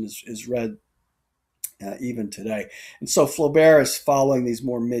tradition, is read even today. And so Flaubert is following these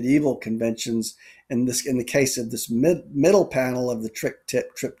more medieval conventions. In the case of this middle panel of the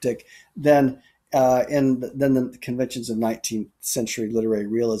triptych, then the conventions of 19th century literary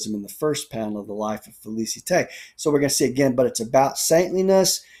realism in the first panel of the Life of Félicité. So we're going to see again, but it's about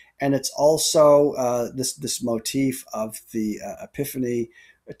saintliness, and it's also this motif of the Epiphany,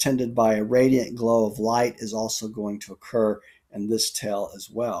 attended by a radiant glow of light, is also going to occur in this tale as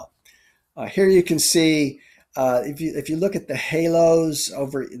well. Here you can see, if you look at the halos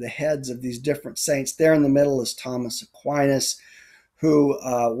over the heads of these different saints, there in the middle is Thomas Aquinas, who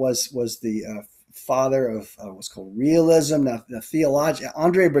was the father of what's called realism. Now, the theologian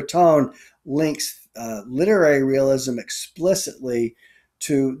André Breton links literary realism explicitly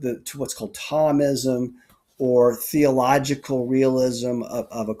to what's called Thomism, or theological realism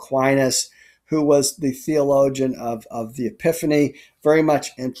of Aquinas, who was the theologian of the Epiphany, very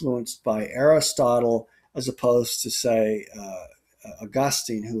much influenced by Aristotle, as opposed to, say,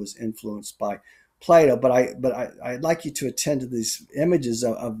 Augustine, who was influenced by Plato. But I'd like you to attend to these images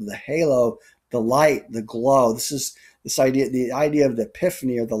of the halo, the light, the glow. The idea of the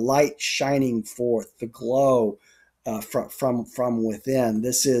Epiphany, or the light shining forth, the glow from within.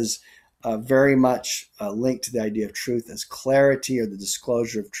 This is very much linked to the idea of truth as clarity, or the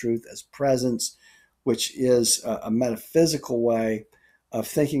disclosure of truth as presence, which is a metaphysical way of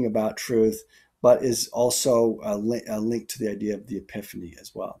thinking about truth, but is also linked to the idea of the Epiphany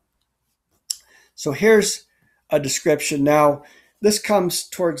as well. So here's a description. Now, this comes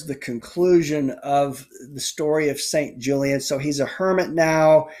towards the conclusion of the story of St. Julian. So he's a hermit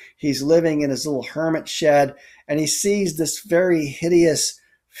now. He's living in his little hermit shed, and he sees this very hideous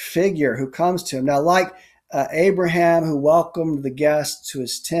figure who comes to him. Now, like Abraham, who welcomed the guests to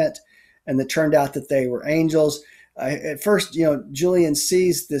his tent, and it turned out that they were angels. At first, Julian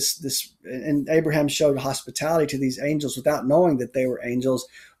sees this, and Abraham showed hospitality to these angels without knowing that they were angels.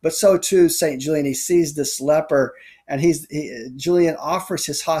 But so too, St. Julian, he sees this leper, and Julian offers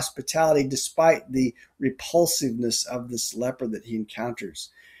his hospitality despite the repulsiveness of this leper that he encounters.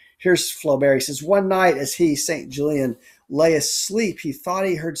 Here's Flaubert. He says, one night as he, St. Julian, lay asleep, he thought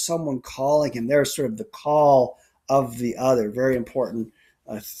he heard someone calling him. There's sort of the call of the other, very important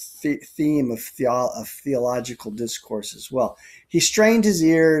theme of theological discourse as well. He strained his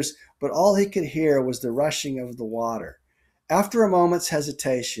ears, but all he could hear was the rushing of the water. After a moment's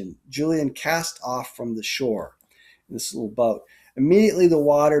hesitation, Julian cast off from the shore in this little boat. Immediately the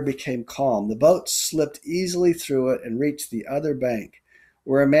water became calm. The boat slipped easily through it and reached the other bank,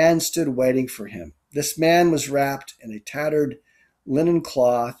 where a man stood waiting for him. This man was wrapped in a tattered linen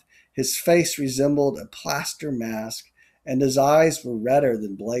cloth. His face resembled a plaster mask, and his eyes were redder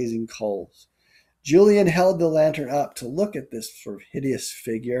than blazing coals. Julian held the lantern up to look at this sort of hideous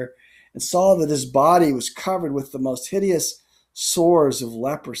figure, and saw that his body was covered with the most hideous sores of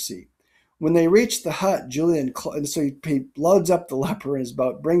leprosy. When they reached the hut, he loads up the leper in his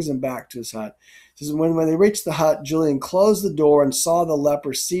boat, brings him back to his hut. It says, when they reached the hut, Julian closed the door and saw the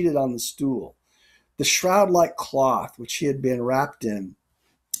leper seated on the stool. The shroud-like cloth, which he had been wrapped in,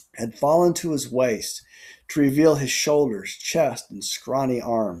 had fallen to his waist to reveal his shoulders, chest, and scrawny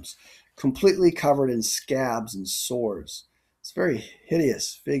arms, completely covered in scabs and sores. It's a very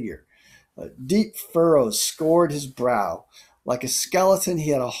hideous figure. Deep furrows scored his brow. Like a skeleton,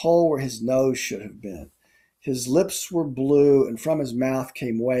 he had a hole where his nose should have been. His lips were blue, and from his mouth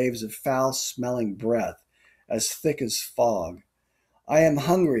came waves of foul-smelling breath, as thick as fog. I am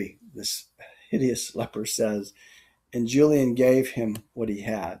hungry, this hideous leper says, and Julian gave him what he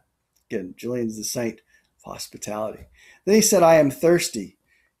had. Again, Julian's the saint of hospitality. Then he said, I am thirsty,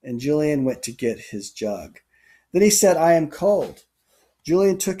 and Julian went to get his jug. Then he said, I am cold.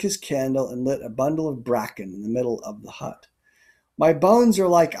 Julian took his candle and lit a bundle of bracken in the middle of the hut. My bones are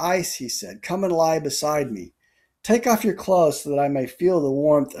like ice, he said. Come and lie beside me. Take off your clothes so that I may feel the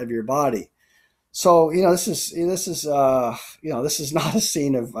warmth of your body. So this is not a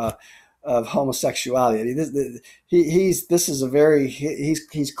scene of homosexuality. He's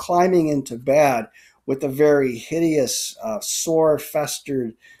climbing into bed with a very hideous, sore,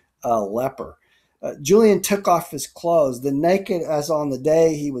 festered leper. Julian took off his clothes. Then, naked as on the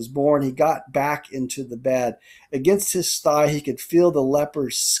day he was born, he got back into the bed. Against his thigh, he could feel the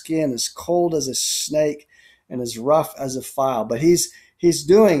leper's skin, as cold as a snake and as rough as a file. But he's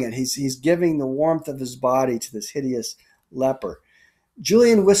doing it. He's giving the warmth of his body to this hideous leper.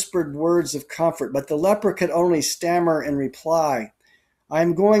 Julian whispered words of comfort, but the leper could only stammer in reply. I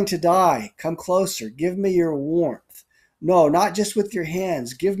am going to die. Come closer. Give me your warmth. No, not just with your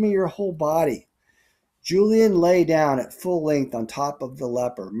hands. Give me your whole body. Julian lay down at full length on top of the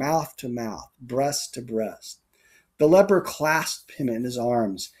leper, mouth to mouth, breast to breast. The leper clasped him in his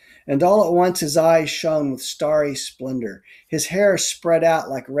arms, and all at once his eyes shone with starry splendor. His hair spread out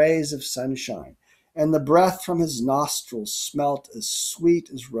like rays of sunshine, and the breath from his nostrils smelt as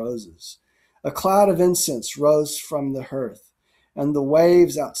sweet as roses. A cloud of incense rose from the hearth, and the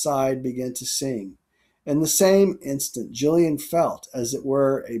waves outside began to sing. In the same instant, Julian felt, as it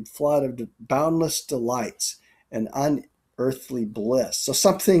were, a flood of boundless delights and unearthly bliss. So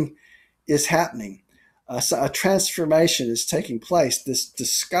something is happening. A transformation is taking place. This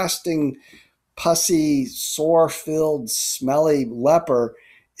disgusting, pussy, sore-filled, smelly leper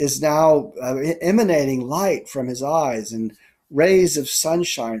is now emanating light from his eyes and rays of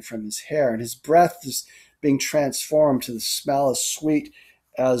sunshine from his hair, and his breath is being transformed to the smell as sweet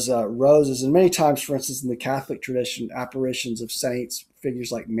as roses. And many times, for instance, in the Catholic tradition, apparitions of saints,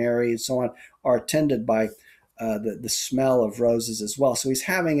 figures like Mary and so on, are attended by the smell of roses as well. So he's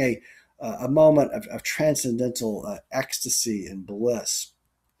having a moment of transcendental ecstasy and bliss.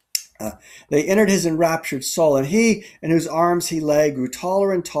 They entered his enraptured soul, and he, in whose arms he lay, grew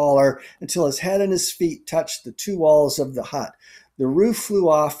taller and taller until his head and his feet touched the two walls of the hut. The roof flew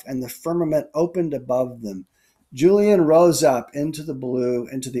off, and the firmament opened above them. Julian rose up into the blue,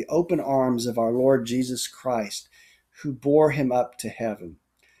 into the open arms of our Lord Jesus Christ, who bore him up to heaven.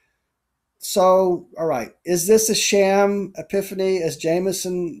 So, all right, is this a sham epiphany, as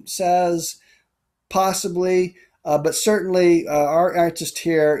Jameson says? Possibly, but certainly our interest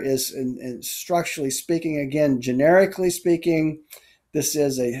here is in structurally speaking, again, generically speaking, this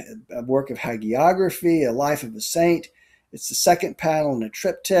is a work of hagiography, a life of a saint. It's the second panel in a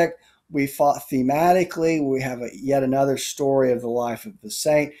triptych. We thought thematically, we have yet another story of the life of the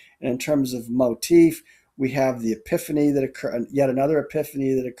saint. And in terms of motif, we have the epiphany that occurs, yet another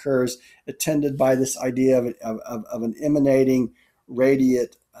epiphany that occurs, attended by this idea of an emanating,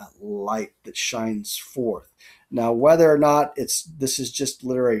 radiant light that shines forth. Now, whether or not this is just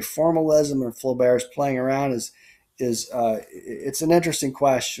literary formalism or Flaubert's playing around is it's an interesting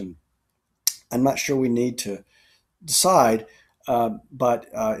question. I'm not sure we need to decide. But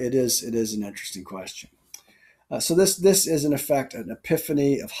it is an interesting question. So this is in effect an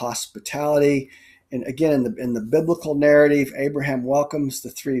epiphany of hospitality, and again in the biblical narrative, Abraham welcomes the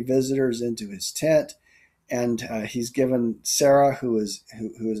three visitors into his tent, and he's given Sarah, who is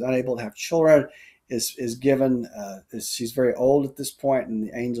unable to have children, is given. She's very old at this point, and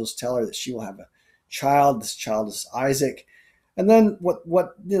the angels tell her that she will have a child. This child is Isaac. And then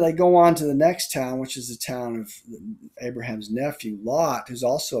they go on to the next town, which is the town of Abraham's nephew, Lot, who's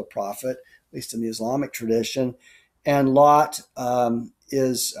also a prophet, at least in the Islamic tradition. And Lot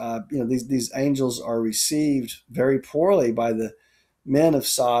these angels are received very poorly by the men of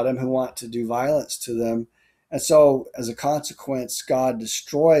Sodom who want to do violence to them. And so as a consequence, God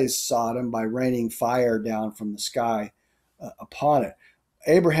destroys Sodom by raining fire down from the sky upon it.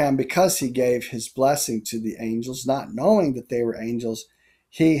 Abraham, because he gave his blessing to the angels, not knowing that they were angels,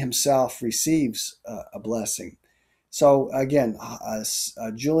 he himself receives a blessing. So again,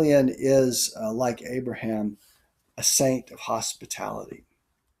 Julian is, like Abraham, a saint of hospitality.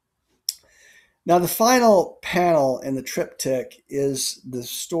 Now, the final panel in the triptych is the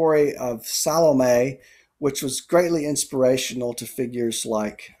story of Salome, which was greatly inspirational to figures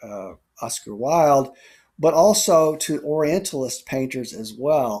like Oscar Wilde, but also to Orientalist painters as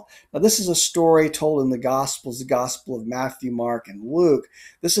well. Now, this is a story told in the Gospels, the Gospel of Matthew, Mark, and Luke.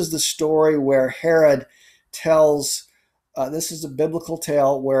 This is the story where Herod tells, this is a biblical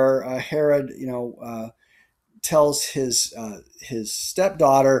tale where Herod, tells his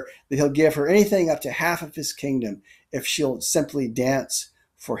stepdaughter that he'll give her anything up to half of his kingdom if she'll simply dance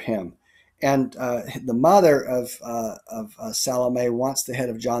for him. And the mother of Salome wants the head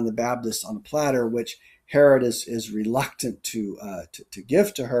of John the Baptist on a platter, which Herod is reluctant to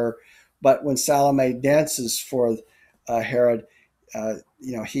give to her. But when Salome dances for Herod,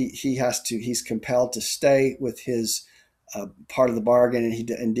 he's compelled to stay with his part of the bargain, and he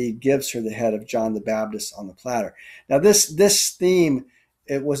indeed gives her the head of John the Baptist on the platter. Now, this theme,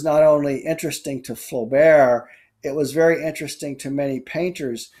 it was not only interesting to Flaubert, it was very interesting to many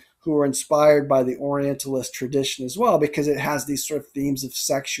painters who were inspired by the Orientalist tradition as well, because it has these sort of themes of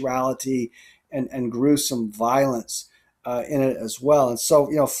sexuality and gruesome violence in it as well. And so,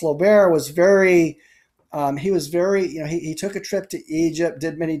 Flaubert was very he was very, he took a trip to Egypt,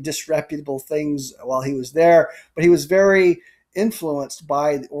 did many disreputable things while he was there, but he was very influenced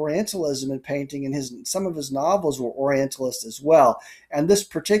by the Orientalism in painting, and some of his novels were Orientalist as well. And this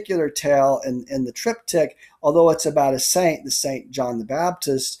particular tale in the triptych, although it's about a saint, the Saint John the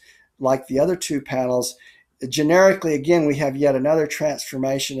Baptist, like the other two panels, generically, again, we have yet another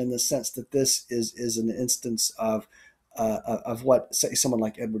transformation in the sense that this is an instance of what, say, someone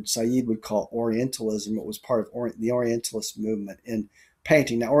like Edward Said would call Orientalism. It was part of the Orientalist movement in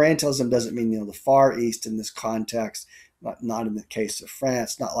painting. Now, Orientalism doesn't mean the Far East in this context, not in the case of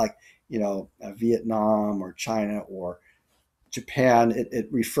France, not like Vietnam or China or Japan. It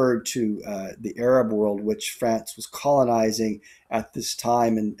referred to the Arab world, which France was colonizing at this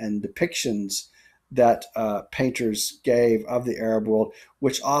time, and depictions that painters gave of the Arab world,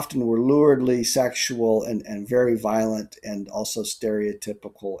 which often were luridly sexual and very violent, and also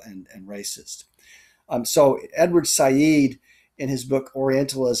stereotypical and racist. So Edward Said, in his book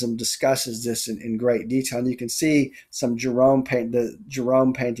Orientalism, discusses this in great detail. And you can see some Jerome paintings.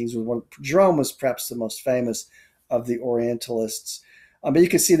 Jerome was perhaps the most famous of the Orientalists. But you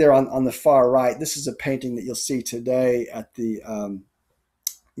can see there on the far right, this is a painting that you'll see today at the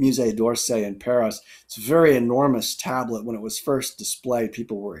Musée d'Orsay in Paris. It's a very enormous tablet. When it was first displayed,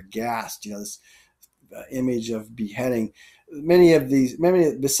 people were aghast. This image of beheading. Many,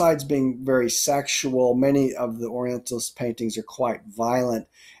 besides being very sexual, many of the Orientalist paintings are quite violent,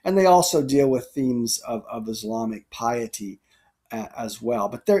 and they also deal with themes of Islamic piety as well.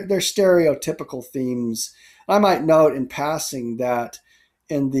 But they're stereotypical themes. I might note in passing that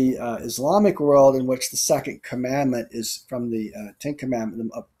in the Islamic world, in which the second commandment is from the Ten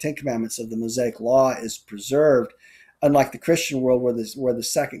Commandments of the Mosaic Law is preserved, unlike the Christian world where the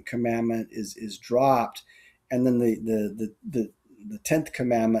second commandment is dropped, and then the 10th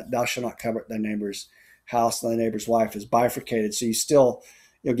commandment, thou shalt not covet thy neighbor's house and thy neighbor's wife, is bifurcated. So you still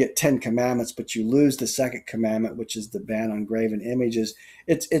get 10 commandments, but you lose the second commandment, which is the ban on graven images.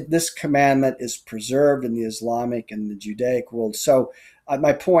 This commandment is preserved in the Islamic and the Judaic world. So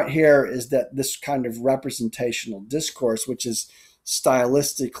my point here is that this kind of representational discourse, which is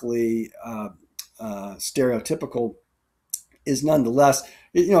stylistically stereotypical, is nonetheless,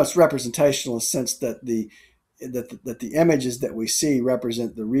 it's representational in the sense that the images that we see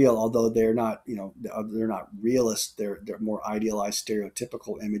represent the real, although they're not realist. They're more idealized,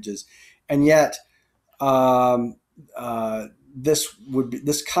 stereotypical images, and yet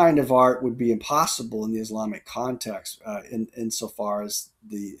this kind of art would be impossible in the Islamic context, insofar as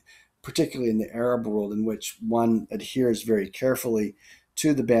particularly in the Arab world, in which one adheres very carefully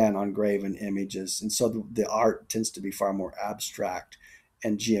to the ban on graven images, and so the art tends to be far more abstract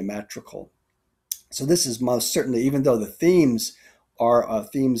and geometrical. So this is most certainly, even though the themes are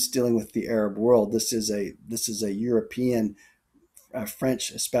themes dealing with the Arab world, this is a European,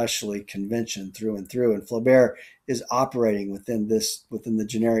 French especially, convention through and through, and Flaubert is operating within the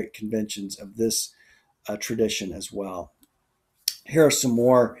generic conventions of this tradition as well. Here are some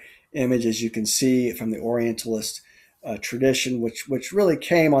more images you can see from the Orientalist tradition, which really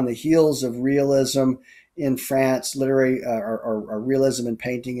came on the heels of realism in France, literary or realism in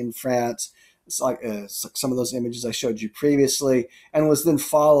painting in France. It's like some of those images I showed you previously, and was then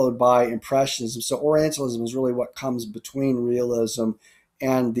followed by Impressionism. So Orientalism is really what comes between realism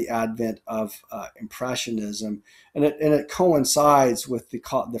and the advent of Impressionism, and it coincides with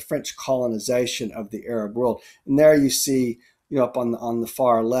the French colonization of the Arab world. And there you see, up on the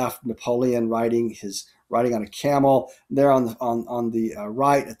far left, Napoleon riding on a camel. There on the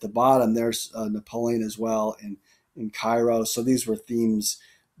right at the bottom, there's Napoleon as well in Cairo. So these were themes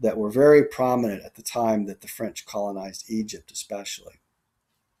that were very prominent at the time that the French colonized Egypt, especially.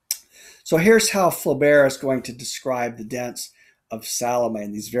 So here's how Flaubert is going to describe the dance of Salome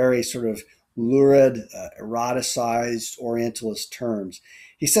in these very sort of lurid, eroticized Orientalist terms.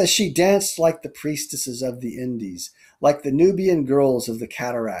 He says, she danced like the priestesses of the Indies, like the Nubian girls of the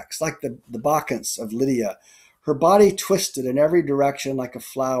cataracts, like the Bacchantes of Lydia. Her body twisted in every direction like a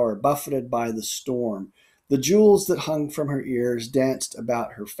flower buffeted by the storm. The jewels that hung from her ears danced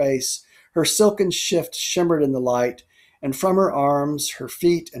about her face. Her silken shift shimmered in the light, and from her arms, her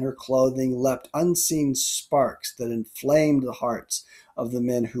feet, and her clothing leapt unseen sparks that inflamed the hearts of the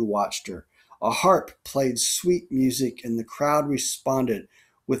men who watched her. A harp played sweet music, and the crowd responded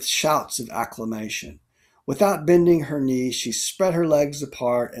with shouts of acclamation. Without bending her knees, she spread her legs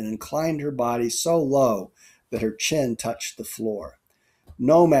apart and inclined her body so low that her chin touched the floor.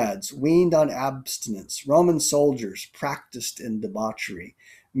 Nomads weaned on abstinence, Roman soldiers practiced in debauchery,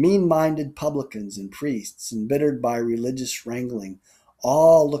 mean-minded publicans and priests, embittered by religious wrangling,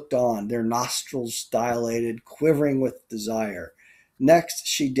 all looked on, their nostrils dilated, quivering with desire. Next,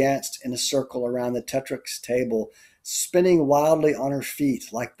 she danced in a circle around the tetrarch's table, spinning wildly on her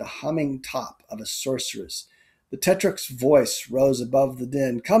feet like the humming top of a sorceress. The tetrarch's voice rose above the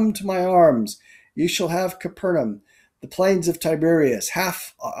din. "Come to my arms. You shall have Capernaum, the plains of Tiberias,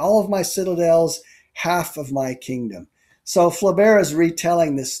 half all of my citadels, half of my kingdom." So Flaubert is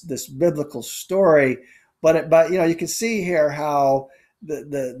retelling this biblical story, but you can see here how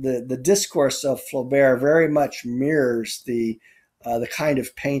the discourse of Flaubert very much mirrors the kind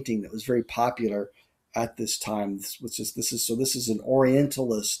of painting that was very popular at this time. This is an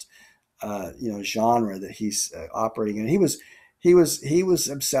Orientalist genre that he's operating in. He was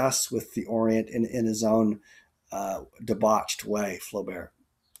obsessed with the Orient in his own debauched way, Flaubert.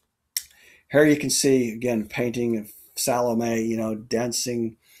 Here you can see again painting of Salome,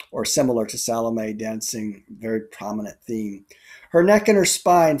 dancing, or similar to Salome dancing, very prominent theme. Her neck and her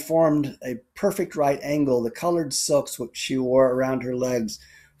spine formed a perfect right angle. The colored silks which she wore around her legs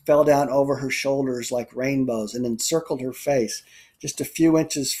fell down over her shoulders like rainbows and encircled her face just a few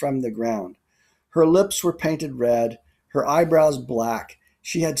inches from the ground. Her lips were painted red, her eyebrows black.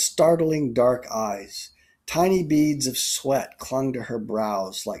 She had startling dark eyes. Tiny beads of sweat clung to her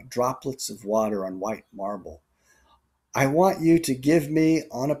brows like droplets of water on white marble. "I want you to give me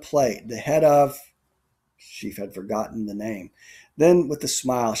on a plate the head of—" She had forgotten the name. Then, with a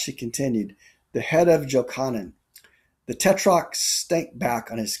smile, she continued, "the head of Jochanan." The tetrarch sank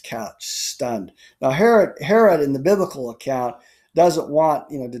back on his couch, stunned. Now, Herod in the biblical account doesn't want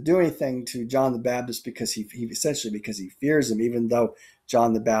to do anything to John the Baptist because he essentially because he fears him, even though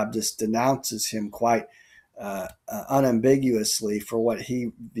John the Baptist denounces him quite unambiguously for what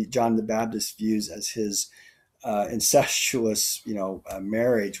John the Baptist views as his incestuous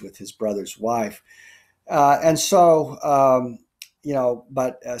marriage with his brother's wife, so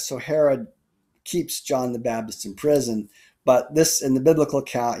Herod keeps John the Baptist in prison. But this, in the biblical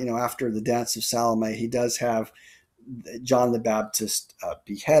account, after the dance of Salome, he does have John the Baptist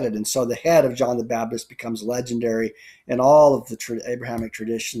beheaded. And so the head of John the Baptist becomes legendary in all of the Abrahamic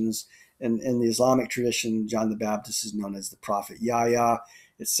traditions. In the Islamic tradition, John the Baptist is known as the prophet Yahya.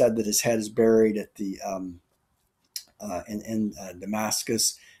 It's said that his head is buried at the in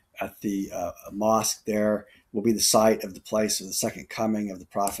Damascus at the mosque. There will be the site of the place of the second coming of the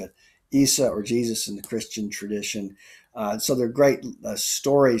prophet Isa, or Jesus, in the Christian tradition. So there are great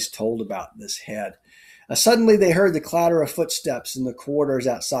stories told about this head. Suddenly they heard the clatter of footsteps in the corridors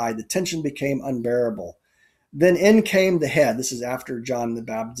outside. The tension became unbearable. Then in came the head. This is after John the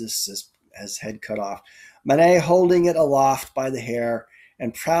Baptist has head cut off. Manet holding it aloft by the hair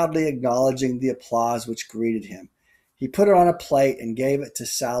and proudly acknowledging the applause which greeted him. He put it on a plate and gave it to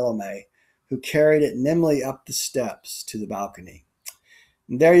Salome, who carried it nimbly up the steps to the balcony.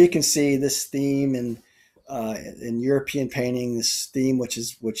 And there you can see this theme in European painting, this theme which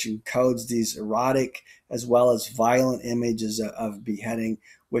encodes these erotic as well as violent images of beheading,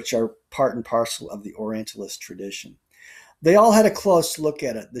 which are part and parcel of the Orientalist tradition. They all had a close look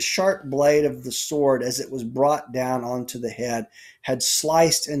at it. The sharp blade of the sword, as it was brought down onto the head, had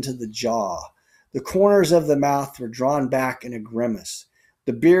sliced into the jaw. The corners of the mouth were drawn back in a grimace.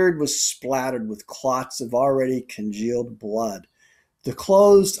 The beard was splattered with clots of already congealed blood. The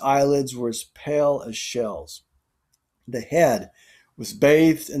closed eyelids were as pale as shells. The head was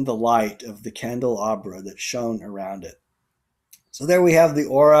bathed in the light of the candelabra that shone around it. So there we have the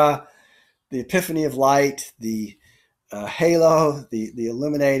aura, the epiphany of light, the halo, the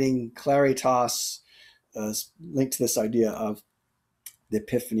illuminating claritas, linked to this idea of the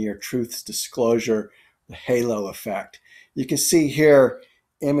epiphany or truth's disclosure, the halo effect. You can see here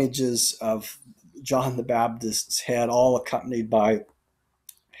images of John the Baptist's head, all accompanied by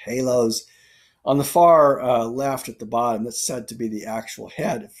halos. On the far left at the bottom, that's said to be the actual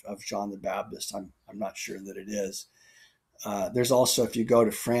head of John the Baptist. I'm not sure that it is. There's also, if you go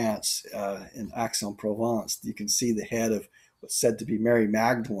to France, in Aix-en-Provence, you can see the head of what's said to be Mary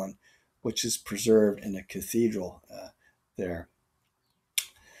Magdalene, which is preserved in a cathedral there.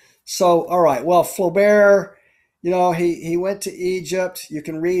 So, all right. Well, Flaubert, he went to Egypt. You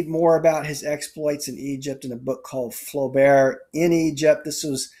can read more about his exploits in Egypt in a book called Flaubert in Egypt. This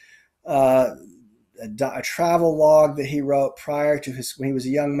was uh, a travel log that he wrote when he was a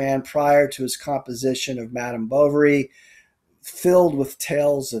young man, prior to his composition of Madame Bovary, filled with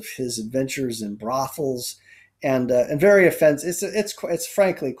tales of his adventures in brothels, and very offensive. It's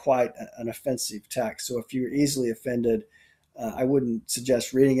frankly quite an offensive text. So if you're easily offended, I wouldn't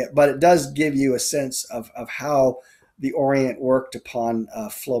suggest reading it. But it does give you a sense of how the Orient worked upon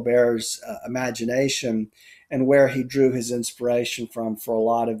Flaubert's imagination, and where he drew his inspiration from for a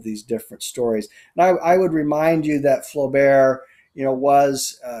lot of these different stories. And I would remind you that Flaubert,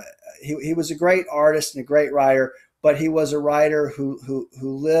 was he was a great artist and a great writer, but he was a writer who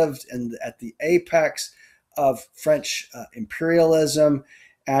lived at the apex of French imperialism,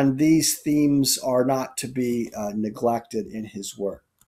 and these themes are not to be neglected in his work.